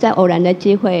活，在偶然的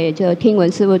机会就听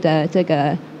闻师父的这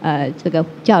个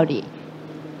教理。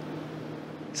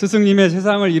 스승님의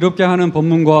세상을 이롭게 하는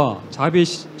법문과 자비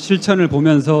실천을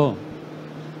보면서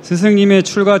스승님의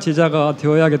출가 제자가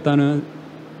되어야겠다는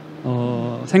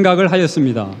생각을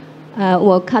하였습니다.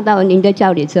 我看到您的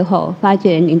教理之后，发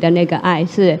觉您的那个爱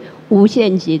是无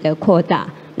限级的扩大，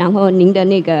然后您的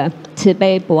那个慈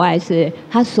悲博爱是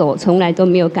他所从来都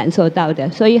没有感受到的，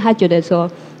所以他觉得说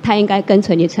他应该跟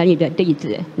随你成你的弟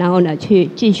子，然后呢去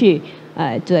继续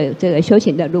这个修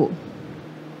行的路。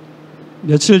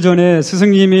 며칠 전에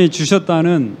스승님이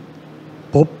주셨다는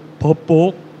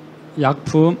법복,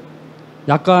 약품,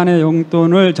 약간의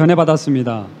용돈을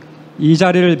전해받았습니다. 이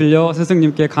자리를 빌려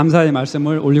스승님께 감사의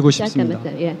말씀을 올리고 싶습니다.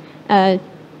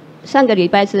 上个礼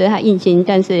拜是他印经，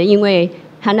但是因为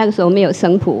他那个时候没有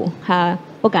僧谱，他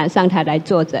不敢上台来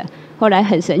坐着。后来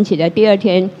很神奇的，第二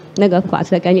天那个法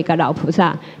师跟一个老菩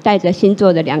萨带着新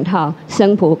做的2套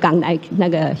僧谱赶来那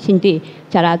个新地，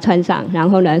叫他穿上。然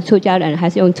后呢，出家人还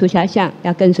是用出家相，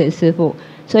要跟随师父，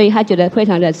所以他觉得非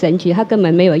常的神奇。他根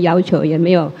本没有要求，也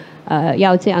没有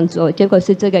要这样做，结果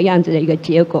是这个样子的一个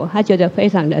结果，他觉得非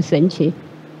常的神奇。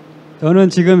 저는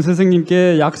지금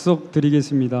스승님께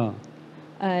약속드리겠습니다.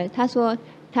 他说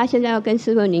他现在要跟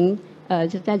师父您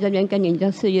在这边跟您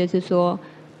的事业是说，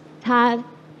他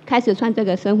开始穿这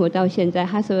个生活到现在，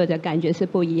他所有的感觉是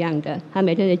不一样的，他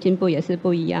每天的进步也是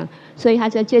不一样，所以他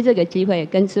在借这个机会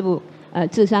跟师父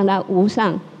致上他无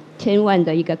上千万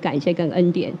的一个感谢跟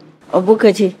恩典。不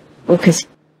客气，不客气。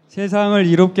 세상을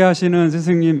이롭게 하시는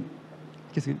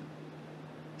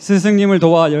스승님을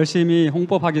도와 열심히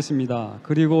홍법하겠습니다.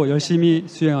 그리고 열심히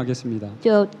수행하겠습니다.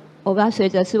 就我要随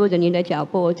着师父的您的脚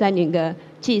步，在您的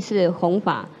济世弘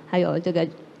法，还有这个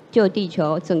救地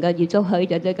球、整个宇宙合一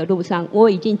的这个路上，我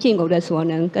已经尽我的所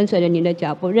能，跟随着您的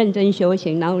脚步，认真修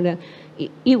行，然后呢，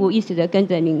一五一十的跟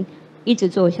着您一直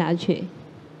做下去。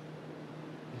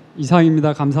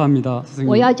 이상입니다. 감사합니다, 스승님.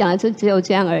 我要讲的是只有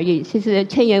这样而已，其实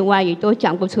千言万语都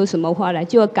讲不出什么话来，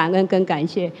就感恩跟感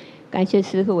谢，感谢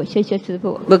师父，谢谢师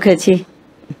父。不客气。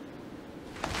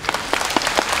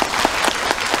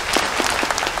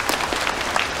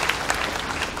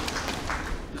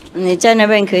你在那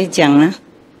边可以讲啊，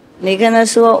你跟他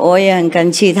说我也很感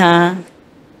激他。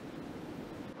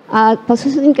 박수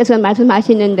스님께서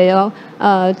말씀하시는데요.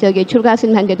 저기 출가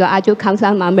스님한테도 아주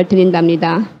감사한 마음을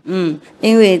드린답니다.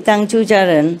 因为当出家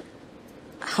人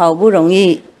好不容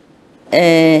易，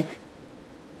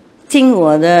听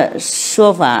我的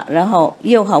说法，然后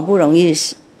又好不容易，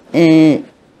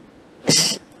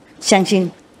相信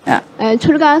啊。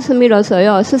 출가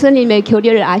스님으로서요. 스승님의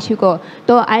교리를 아시고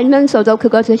또 알면서도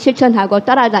그것을 실천하고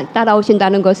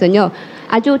따라오신다는 것은요.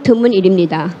 아주 드문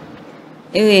일입니다.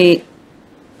 因为。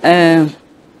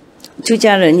 出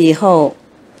家人以后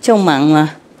就忙了，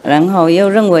然后又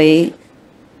认为，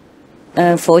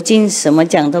佛经什么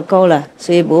讲都够了，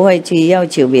所以不会去要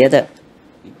求别的。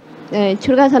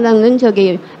 출가사랑은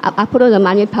저기 앞으로도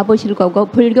많이 바쁘실 거고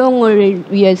불경을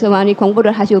위해서 많이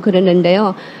공부를 하시고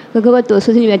그러는데요. 그것도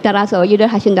스승님에 따라서 일을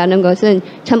하신다는 것은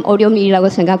참 어려운 일이라고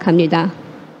생각합니다.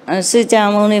 释迦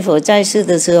牟尼佛在世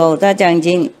的时候，他讲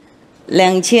经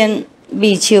2000。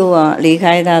 比丘啊，离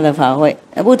开他的法会，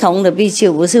不同的比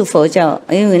丘不是佛教，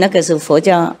因为那个是佛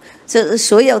教，这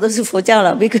所有都是佛教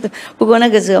了。不过那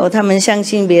个时候他们相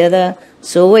信别的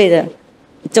所谓的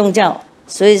宗教，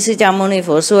所以释迦牟尼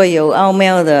佛说有奥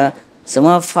妙的什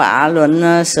么法轮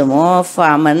啊，什么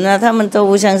法门啊，他们都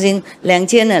不相信。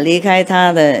2000人离开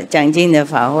他的讲经的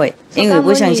法会，因为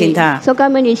不相信他。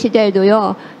 석가모니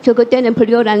시대에도요. 저 그때는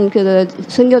불교란 그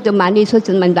선교도 많이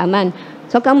있었습니다만.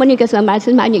 석가모니께서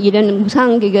말씀하신 이런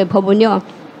무상 그 법은요,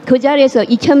 그 자리에서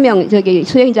 2,000명 저기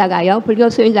수행자가요, 불교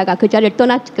수행자가 그 자리를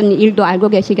떠났던 일도 알고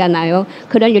계시잖아요.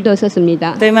 그런 일도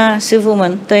있었습니다. 对吗，师父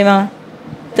们？对吗？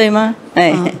对吗？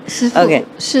哎，师父 OK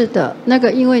是的，那个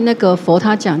因为那个佛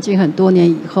他讲经很多年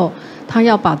以后，他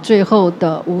要把最后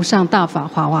的无上大法《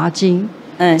法华经》，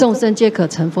众生皆可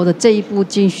成佛的这一部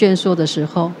经宣说的时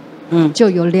候，就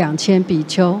有2000比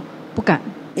丘不敢。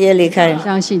也离开了，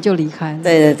相信就离开了。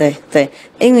对对对对，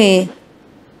因为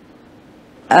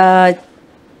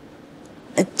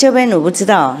这边我不知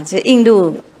道，这印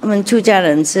度他们出家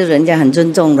人是人家很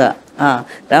尊重的啊，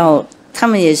然后他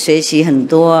们也学习很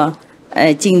多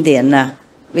经典呐，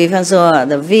比方说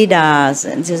The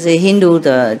Vedas 就是印度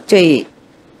的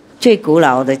最古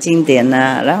老的经典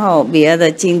呐，然后别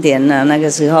的经典呐，那个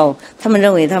时候他们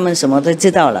认为他们什么都知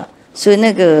道了，所以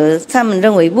那个他们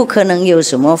认为不可能有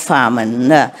什么法门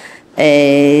的，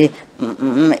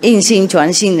印心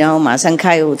传心，然后马上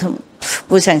开悟，他们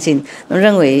不相信，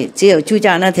认为只有出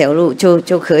家那条路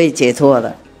就可以解脱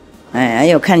了，还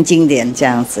有看经典这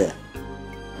样子。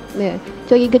 네,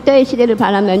 저기 그때의 시대를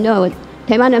바라면요,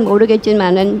 대만은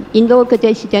모르겠지만은 인도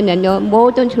그때 시대는요,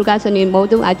 모든 출가선이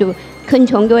모두 아주 큰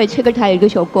정도의 책을 다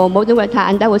읽으셨고 모든 걸 다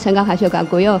안다고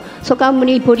생각하셔갖고요,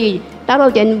 속가문이 불이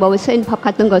따로 된 뭐 법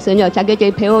같은 것은요,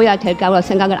 자기들이 배워야 될까로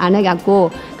생각을 안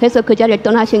해갖고 그래서 그 자리를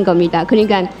떠나신 겁니다.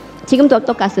 그러니까 지금도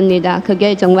똑같습니다.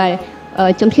 그게 정말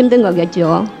좀 힘든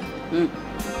거겠죠.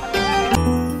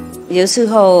 有时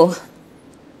候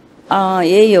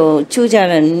也有出家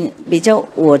人比较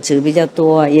我执比较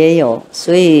多，也有，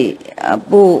所以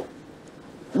不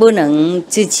能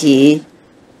自己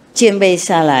兼备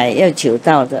下来要求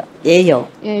道的也有。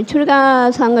 예,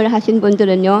 출가상을 하신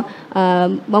분들은요,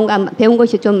 뭔가 배운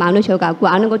것이 좀 많으셔갖고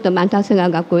아는 것도 많다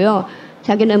생각하고요.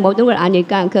 자기는 모든 걸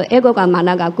아니까 그 에고가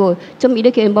많아갖고 좀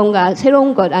이렇게 뭔가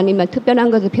새로운 것 아니면 특별한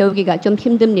것을 배우기가 좀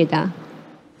힘듭니다.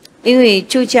 因为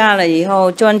出家了以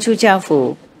后穿出家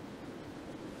服，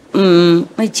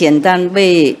会简单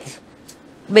被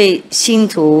信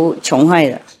徒宠坏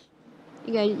的。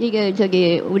 이게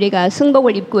저기 우리가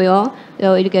승복을 입고요,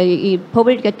 이렇게 이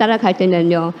법을 이렇게 따라갈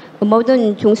때는요,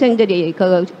 모든 중생들이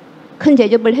그 큰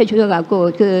대접을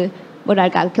해주셔갖고 그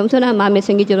뭐랄까 겸손한 마음이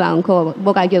생기지도 않고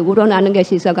뭐가 이렇게 우러나는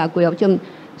것이 있어갖고요, 좀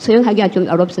수용하기가 좀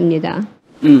어렵습니다.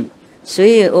 所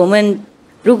以我们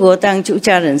如果当出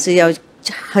家人是要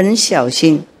很小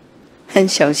心，很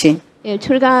小心。 예,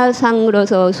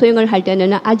 출가상으로서 수행을 할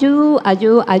때는 아주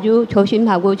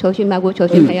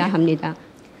조심해야 합니다.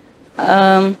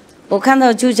 我看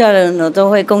到出家人我都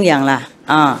会供养啦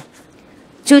啊，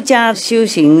出家修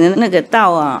行的那个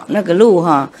道啊，那个路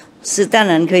是当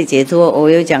然可以解脱，我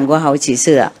有讲过好几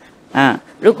次了啊。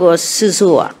如果世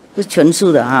素不纯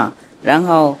素的然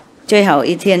后最好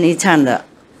一天一餐的，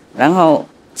然后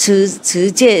持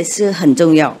戒是很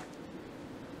重要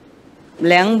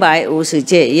，250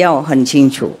戒要很清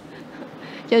楚。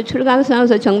 저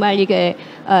출가상에서 정말 이게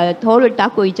도를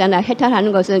닦고 있잖아,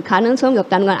 해탈하는 것은 가능성이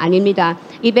없다는 건 아닙니다.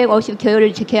 250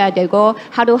 교율을 지켜야 되고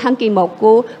하루 한 끼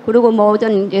먹고 그리고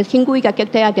모든 신구위가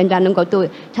격돼야 된다는 것도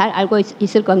잘 알고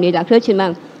있을 겁니다.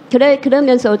 그렇지만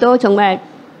그러면서도 정말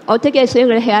어떻게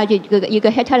수행을 해야지 이거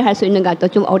해탈을 할 수 있는가 또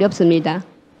좀 어렵습니다.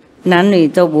 男女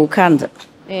都不看的，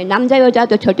 예, 남자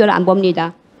여자도 절대로 안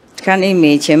봅니다. 看一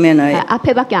米前面而已。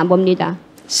 앞에밖에 안 봅니다.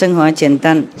 生活简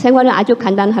单， 생활은 아주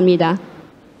간단합니다.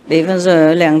 比方说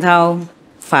有2套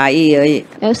法衣而已，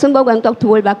 예, 승복은 또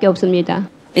 2월밖에 없습니다.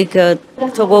 一个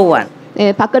托钵碗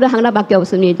예, 밥그릇 하나밖에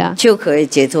없습니다. 就可以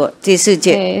解脱。第4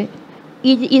戒 예,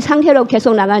 이 상태로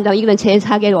계속 나간다. 이건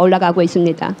제4계로 올라가고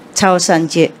있습니다. 超3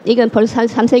戒， 이건 벌써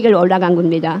 3세계로 올라간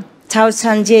겁니다. 超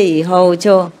3戒以后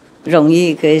就容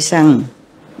易可以上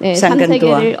네, 上更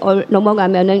多。 3세계를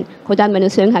넘어가면은 그다음에는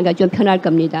수행하기가 좀 편할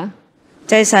겁니다.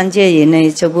 在3戒以内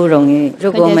就不容易，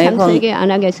如果 근데 没碰 3세계 안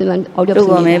하겠으면 如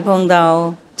果没 어렵습니다. 碰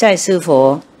到在世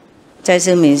佛、在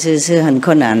世名师是很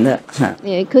困难的。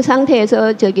 네, 그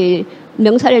상태에서 저기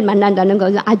명사를 만난다는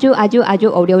것은 아주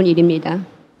어려운 일입니다.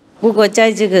 不过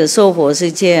在这个娑婆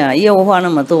世界诱惑那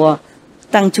么多，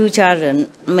当出家人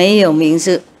没有名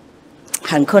师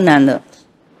很困难的。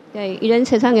 네, 이런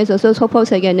세상에서 소포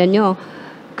세계는요,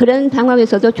 그런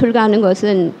상황에서도 출가하는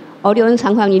것은 어려운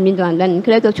상황입니다만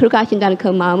그래도 출가하신다는 그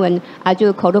마음은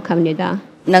아주 거룩합니다.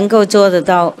 能够做得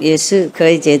到也是可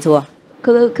以解脱。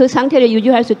 그 상태를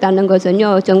유지할 수 있다는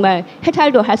것은요, 정말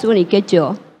해탈도 할 수는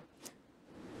있겠죠.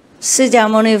 释迦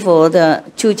牟尼佛的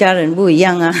出家人不一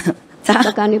样啊，他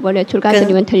석가모니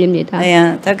출가스님은 틀립니다. 哎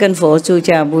呀，他跟佛出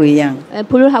家不一样。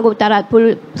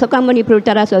 석가모니 불을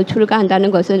따라서 출가한다는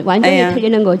것은 완전히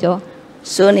틀리는 거죠.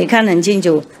 所以你看很清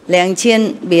楚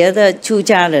，2000别的出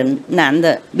家人，男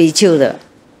的比丘的，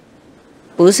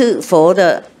不是佛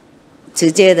的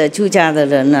直接的出家的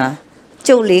人呢，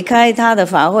就离开他的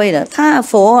法会了。他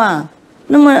佛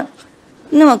那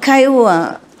么开悟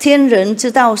天人之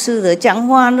道似的讲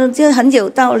话呢，就很有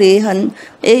道理，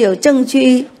也有证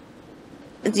据，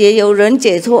也有人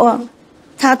解脱。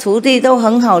他徒弟都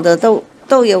很好的，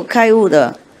都有开悟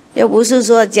的，又不是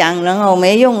说讲然后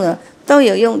没用的。 都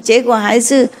有用，结果还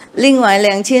是另外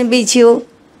2000比丘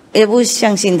也不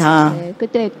相信他。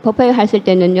 그때 법회 했을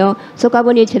때는요,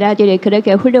 석가모니 제자들이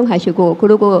그렇게 훌륭하시고,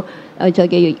 그리고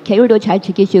저기 계율도 잘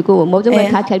지키시고 모든 걸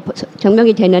다 잘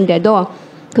증명이 되는데도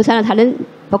그 사람 다른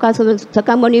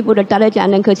석가모니부를 따르지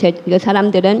않는 그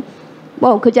사람들은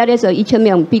뭐 그 자리에서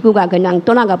 2,000명 비구가 그냥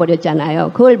떠나가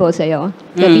버렸잖아요. 그걸 보세요.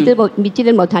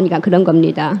 믿지를 못하니까 그런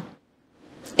겁니다.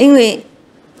 因为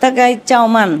大概骄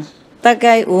慢，大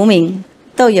概无明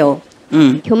都有。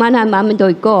 교만한 마음도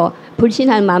있고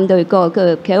불신한 마음도 있고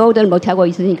그 개호를 못하고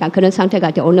있으니까 그런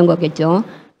상태가 오는 거겠죠.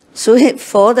 所以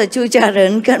佛的出家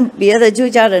人跟别的出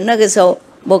家人那个时候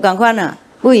不赶快呢，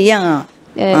不一样啊。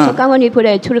 네, 석가모니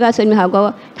불의 출가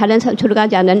스님하고 다른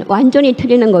출가자는 완전히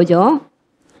틀리는 거죠.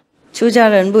 出家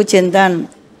人不简单，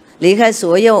离开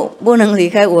所有，不能离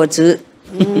开我执。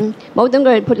 모든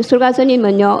걸 출가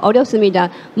스님은요 어렵습니다.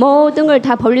 모든 걸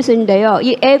다 버릴 수 있는데요.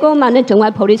 이 에고만은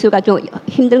정말 버릴 수가 좀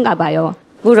힘든가 봐요.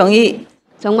 不容易。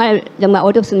 정말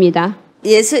어렵습니다.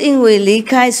 也是因为离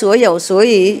开所有，所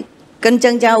以更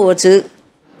增加我执。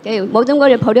 네, 모든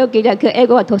걸 버렸기에 그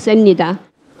에고가 더 셉니다.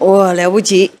 我了不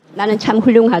起， 나는 참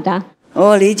훌륭하다.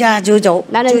 我离家出走，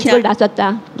 나는 집을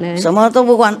나섰다. 네. 什么都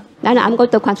不管。 나는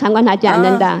아무것도 상관하지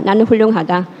않는다. 나는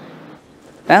훌륭하다.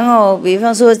 然后，比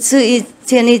方说吃一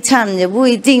天一餐也不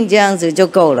一定这样子就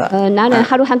够了。 나는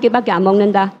하루 한 끼밖에 안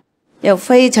먹는다. 要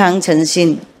非常诚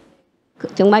心。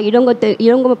 정말 이런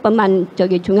것뿐만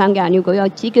중요한 게 아니고요.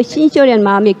 지금 신실한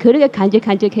마음이 그렇게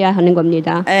간직해야 하는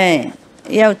겁니다. 哎，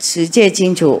要持戒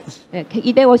清楚。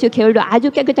 250개월도 아주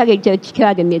깨끗하게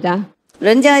지켜야 됩니다.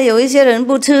 人家有一些人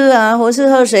不吃啊，或是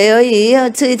喝水而已，要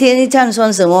吃一天一餐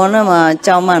算什么那么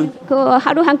骄慢？ 그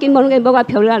하루 한 끼 먹는 게 뭐가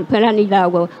별난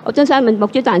일이라고 어떤 사람은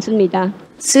먹지도 않습니다.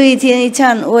 吃一天一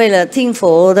餐，为了听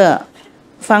佛的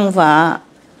方法，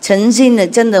诚心的，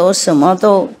真的我什么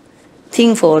都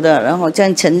听佛的，然后这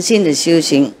样诚心的修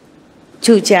行，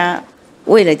出家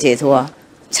为了解脱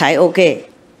才 OK，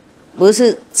 不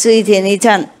是吃一天一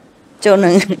餐就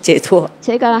能解脱。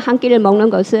 제가 한 끼를 먹는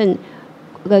것은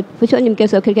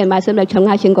부처님께서 그렇게 말씀을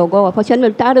정하신 거고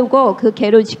부처님을 따르고 그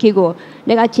계를 지키고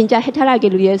내가 진짜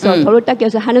해탈하기 위해서 도를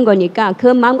닦여서 하는 거니까 그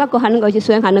마음 갖고 하는 것이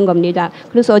수행하는 겁니다.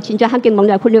 그래서 진짜 한 끼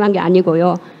먹는 게 훌륭한 게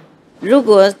아니고요. 如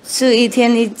果吃一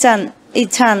天一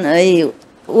餐而已，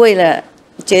为了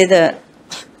觉得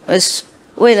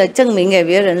为了证明给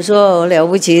别人说我了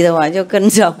不起的话，就更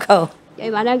糟糕。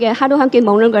 만약에 하루 한 끼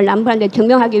먹는 걸 남한테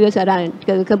증명하기 위해서라는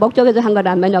그 목적에서 한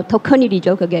거라면 더 큰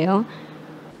일이죠, 그게요.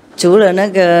 除了那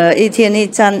个一天一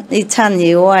餐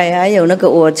以外，还有那个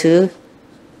我执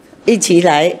一起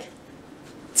来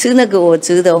吃那个我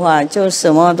执的话，就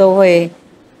什么都会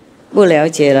不了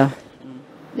解了。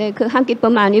 네, 그 한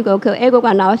끼뿐만 아니고 그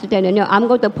에고가 나왔을 때는요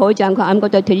아무것도 보이지 않고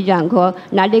아무것도 들리지 않고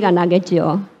난리가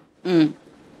나겠지요.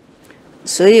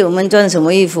 所以我们穿什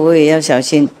么衣服也要小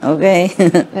心 ，OK？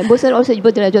 무슨 옷을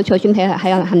입더라도 조심해야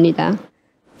합니다.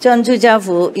 穿出家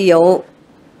服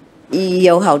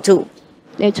有好处。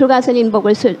 네, 출가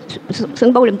스님복을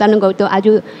승복을 입다는 것도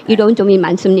아주 이로운 점이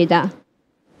많습니다.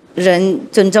 人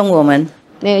尊重我们。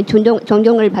 네,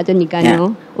 존경을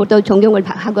받으니까요. 또 존경을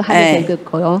하고 하게 될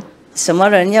거고요. 什么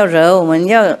人要惹我们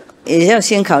也要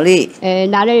先考虑。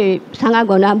 나를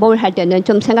상하거나 뭘 할 때는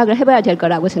좀 생각을 해봐야 될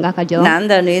거라고 생각하죠. 男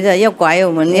的女的要拐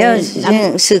我们，要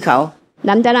先思考。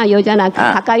 남자나 여자나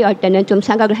가까이 할 때는 좀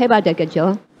생각을 해봐야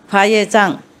되겠죠. 怕业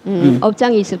障，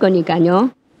 업장이 있을 거니까요.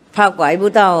 怕拐不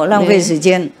到，浪费时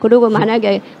间。 그리고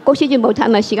만약에 꼬시지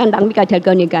못하면 시간 낭비가 될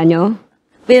거니까요.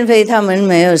 并非他们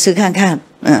没有试看看，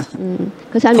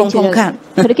그 사람이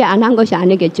그렇게 안 한 것이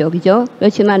아니겠죠, 그죠?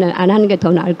 그렇지만은 안 하는 게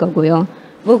더 나을 거고요.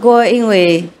 不过因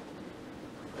为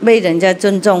被人家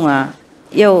尊重啊，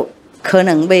又可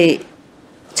能被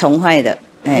宠坏的。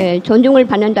 네, 존중을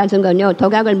받는다는 건요,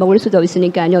 독약을 먹을 수도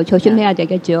있으니까요, 조심해야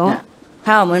되겠죠.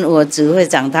 怕我们我只会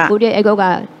长大， 우리의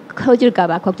에고가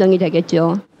커질까봐 걱정이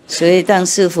되겠죠. 所以当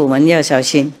师父们要小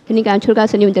心。 그러니까 출가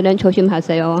스님들은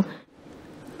조심하세요.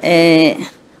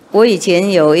 我以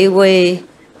前有一位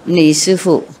女师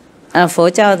父，佛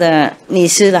教的女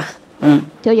师啦，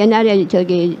 저 옛날에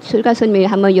저기 출가 스님이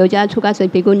한번 여자 출가 스님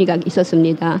비구니가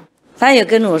있었습니다. 她有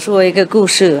跟我说一个故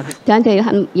事， 저한테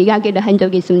한 이야기를 한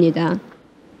적이 있습니다.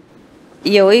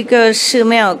 有一个寺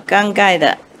庙刚盖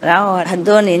的，然后很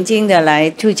多年轻的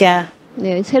来出家。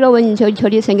 네, 새로운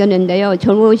절이 생겼는데요.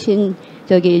 젊으신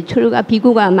저기 출가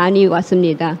비구가 많이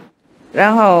왔습니다.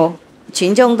 然后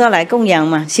群众都来供养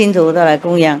嘛，信徒都来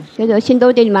供养。 그래서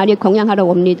신도들이 많이 공양하러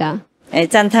옵니다.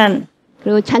 赞叹。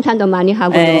 그리고 찬찬도 많이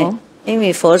하고요. 因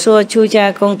为佛说出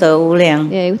家功德无量。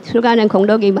 네, 출가는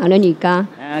공덕이 많으니까.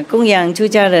 供养出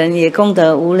家人也功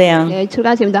德无量。 네,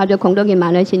 출가스님도 아주 공덕이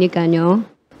많으시니까요.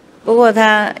 不过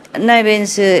他那边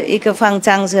是一个方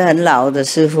丈，是很老的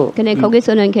师傅。 근데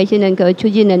거기서는 계시는 그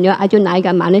주지는요 아주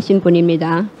나이가 많으신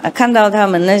분입니다. 看到他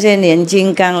们那些年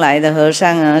轻刚来的和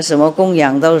尚啊，什么供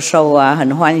养都收啊，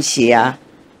很欢喜啊，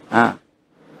啊。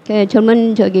 그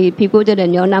젊은 저기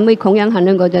비구들은요 남의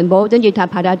공양하는 것은 뭐든지 다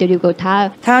받아들이고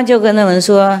다. 他就跟他们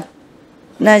说，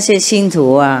那些信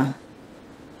徒啊，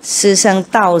是像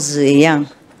稻子一样，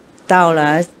稻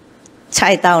了，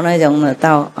菜稻那种的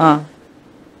稻啊。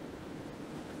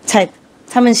 菜，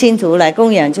他们信徒来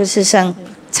供养就是像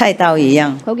菜刀一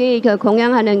样。 거기 그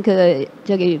공양하는 그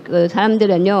저기 그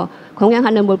사람들은요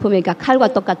공양하는 물품이니까 칼과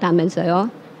똑같다면서요.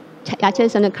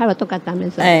 야채에서는 칼과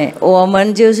똑같다면서. 哎，我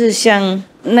们就是像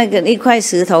那个一块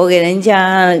石头给人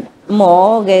家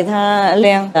磨，给他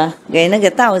晾的，给那个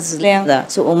稻子晾的，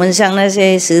是我们像那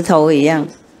些石头一样。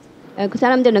 그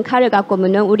사람들은 칼을 갖고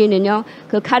오면은 우리는요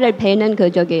그 칼을 베는 그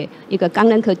저기 이거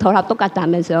깎는 그 돌하고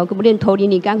똑같다면서요. 그 우리는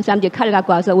돌이니까 그 사람들이 칼을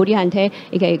갖고 와서 우리한테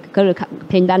이게 그걸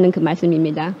벤다는 그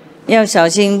말씀입니다. 要小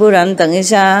心，不然等一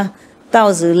下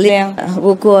稻子晾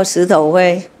不过石头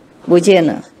会不见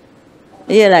了，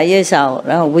越来越少，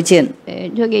然后不见。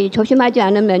 저기 조심하지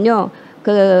않으면요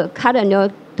그 칼은요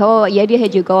더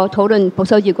예리해지고 돌은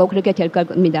부서지고 그렇게 될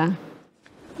겁니다.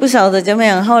 不晓得怎么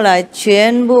样，后来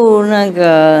全部那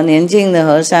个年轻的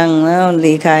和尚然后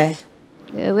离开。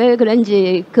 왜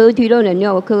그런지 그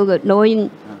뒤로는요 그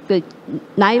노인 그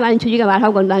나이 많은 주지가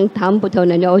말하고 난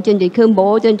다음부터는요 어쩐지 그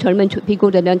모든 젊은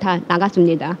비구들은 다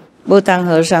나갔습니다. 不当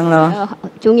和尚了。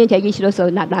 중이 되기 싫어서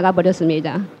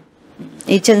나가버렸습니다.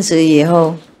 一阵子以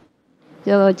后，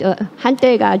 저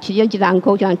한때가 지지지도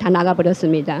않고 그냥 다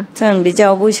나가버렸습니다. 这样比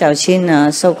较不小心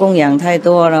啊，受供养太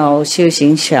多了，修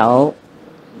行小。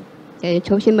 네,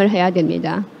 조심을 해야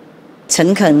됩니다.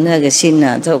 诚恳那个心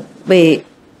呢、就被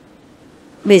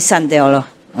散掉了。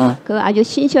그 아주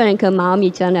신실한 그 마음이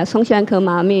있잖아요. 성실한 그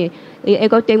마음이 이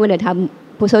에고 때문에 다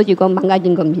부서지고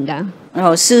망가진 겁니다. 然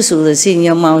后世俗的心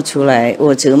又冒出来，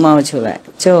我执冒出来，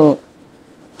就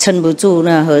撑不住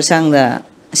那和尚的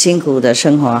辛苦的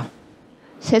生活。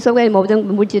 세속의 모든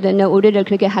물질은 우리를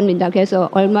그렇게 합니다. 그래서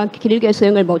얼마 길게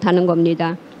수행을 못하는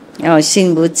겁니다. 然后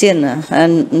心不见了，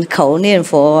口念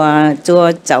佛啊，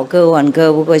做早课晚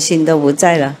课，不过心都不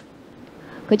在了。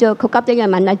 그저 겉값대기만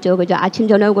만났죠. 그저 아침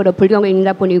저녁으로 불경을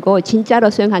읽다 뿐이고 진짜로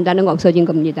수행한다는 거 없어진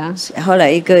겁니다. 后来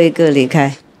一个一个离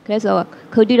开。 그래서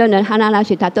그 뒤로는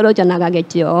하나하나씩 다 떨어져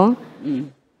나가겠죠.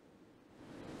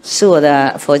 是我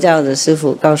的佛教的师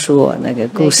父告诉我那个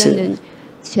故事。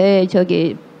 제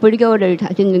저기 불교를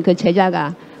다니는 그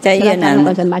제자가 在越南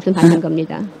것을 말씀하신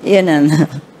겁니다. 越南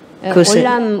故事。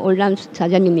 올람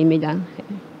사장님입니다.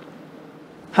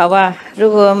 好吧，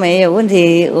如果没有问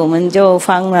题，我们就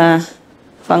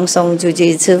放松出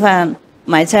去吃饭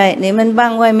买菜。你们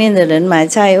帮外面的人买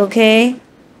菜 ，OK？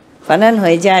 反正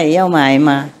回家也要买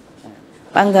嘛，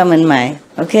帮他们买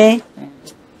 ，OK？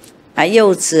 还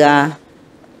柚子啊，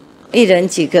一人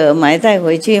几个买带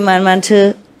回去慢慢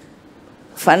吃。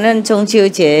反正中秋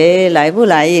节来不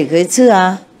来也可以吃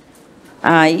啊。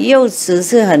柚子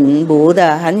是很补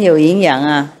的，很有营养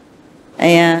啊。哎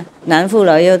呀，男妇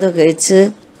老幼都可以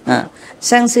吃啊。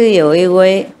上次有一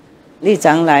位律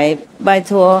长来拜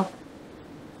托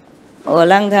我，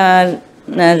让他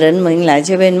那人们来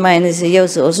这边卖那些柚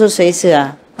子，我说谁吃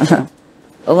啊？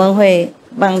我们会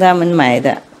帮他们买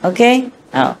的 ，OK？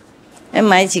 好，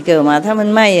买几个嘛，他们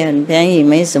卖也很便宜，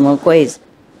没什么贵，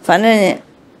反正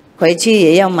回去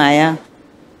也要买啊。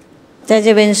在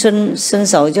这边顺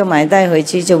手就买带回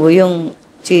去，就不用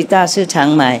去大市场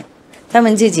买，他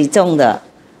们自己种的，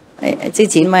自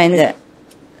己卖的。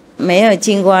没有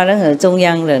经过任何中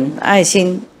央人，爱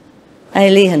心爱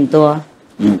力很多。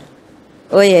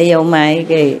我也有买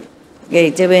给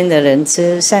这边的人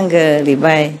吃，上个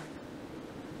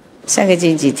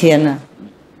星期天了。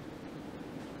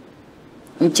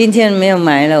今天没有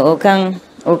买了，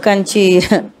我刚去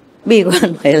闭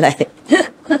关回来，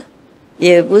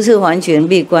也不是完全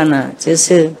闭关了，就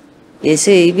是也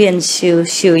是一边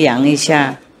修养一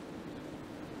下，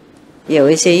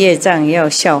有一些业障要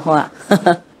消化。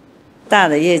大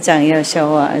的业障要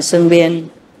消化，顺便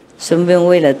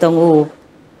为了动物，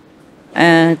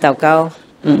祷告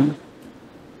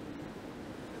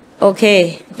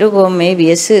，OK， 如果没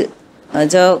别事，我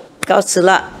就告辞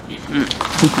了。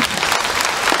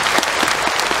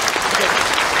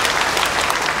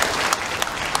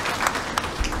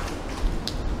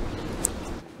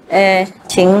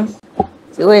请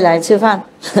几位来吃饭，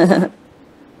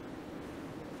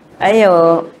还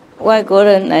有外国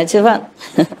人来吃饭。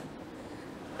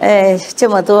这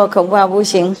么多恐怕不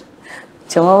行，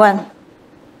怎么办？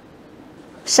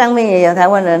上面也有台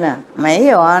湾人啊？没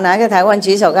有啊？哪个台湾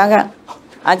举手看看？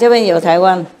啊，这边有台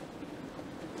湾，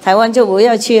台湾就不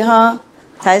要去哈，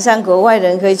台上国外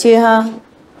人可以去哈，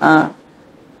啊，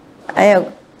还有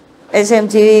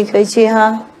SMTV 可以去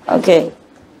哈 ，OK。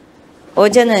我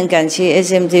真的很感谢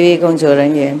SMTV 工作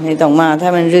人员，你懂吗？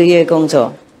他们日夜工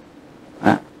作，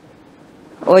啊，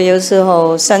我有时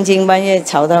候3更半夜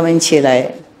吵他们起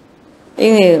来，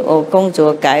因为我工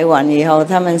作改完以后，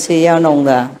他们是要弄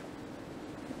的，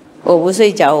我不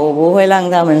睡觉，我不会让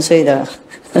他们睡的，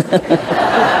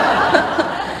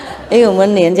因为我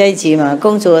们连在一起嘛，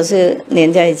工作是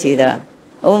连在一起的，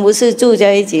我们不是住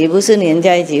在一起，不是连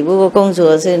在一起，不过工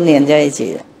作是连在一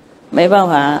起的，没办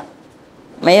法。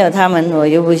没有他们，我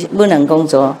就不能工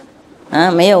作，啊，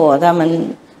没有我，他们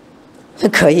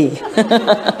可以，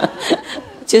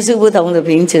就是不同的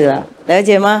频次了，了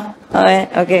解吗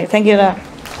 ？OK， thank you 了。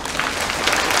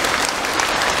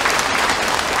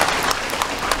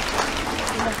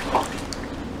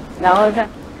然後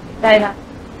再啦，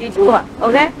記住啊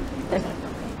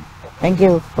 ，OK。Thank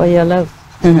you for your love 。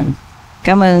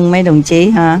感恩mấy đồng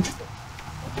chí ha，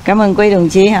感恩quý đồng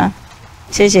chí ha，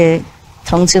謝謝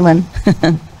同志們。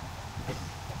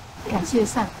感謝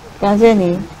上，感謝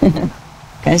你，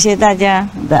感謝大家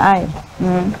的愛，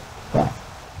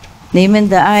你們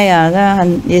的愛啊，那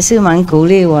也是蠻鼓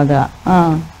勵我的，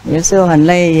有時候很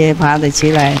累也爬得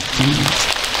起來。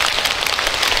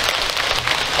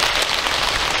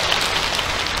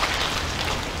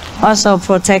Also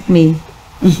protect me，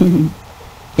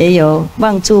 也有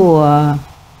幫助我，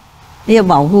也有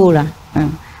保護了，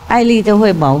愛力都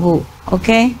會保護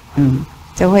 ，OK，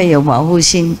 就會有保護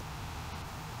心。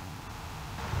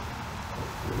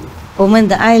我們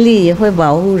的愛力也會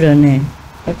保護人呢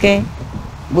 ，OK，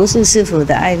 不是師父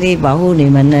的愛力保護你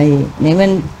們而已，你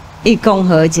們一共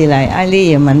合起來，愛力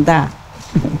也蠻大，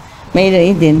沒了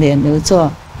一點點有錯，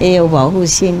也有保護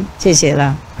心，謝謝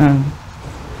啦，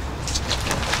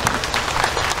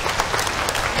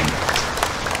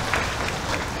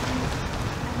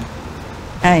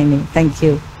愛你 ，Thank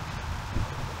you。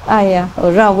哎呀，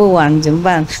我繞不完怎麼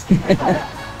辦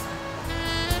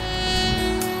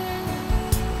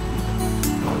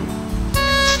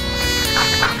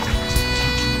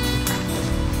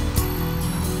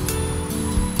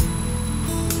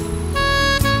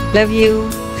？Love you.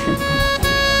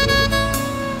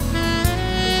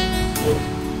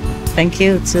 Thank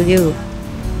you to you.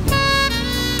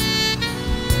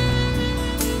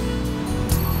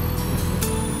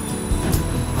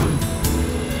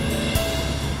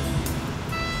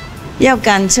 要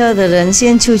趕車的人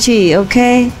先出去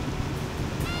 ，OK？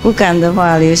 不趕的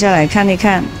話留下來看一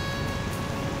看，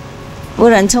不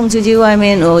然衝出去外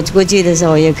面，我過去的時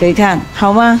候也可以看，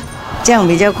好嗎？這樣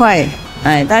比較快。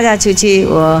哎，大家出去，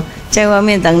我在外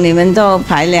面等你們都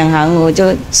排2行，我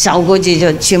就掃過去，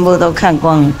就全部都看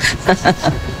光了。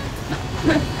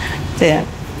對啊，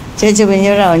在這邊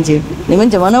又繞很久，你們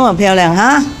怎麼那麼漂亮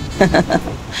哈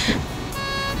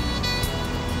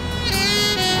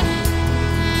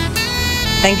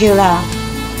？Thank you 啦，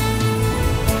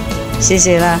謝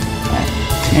謝啦，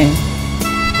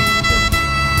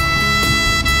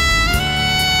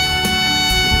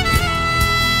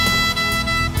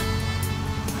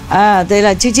啊，對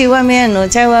了，出去外面，我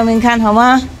在外面看好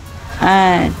嗎？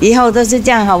哎，以後都是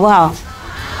這樣，好不好？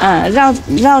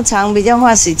繞場比較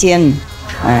花時間，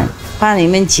怕你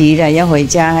們急了要回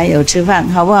家，還有吃飯，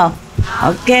好不好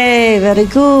 ？OK，very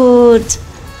good。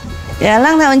呀，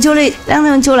讓他們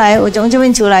出來，我從這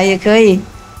邊出來也可以。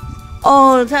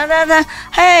哦，他，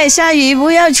嘿，下雨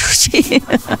不要出去，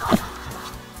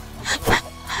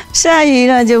下雨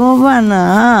了怎麼辦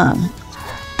呢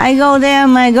？I go there,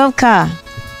 my golf car。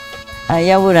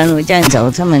要不然我這樣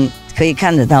走，他們可以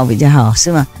看得到比較好，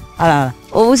是嗎？好了，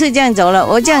我不是這樣走了，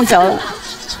我這樣走了。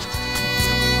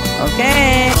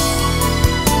OK。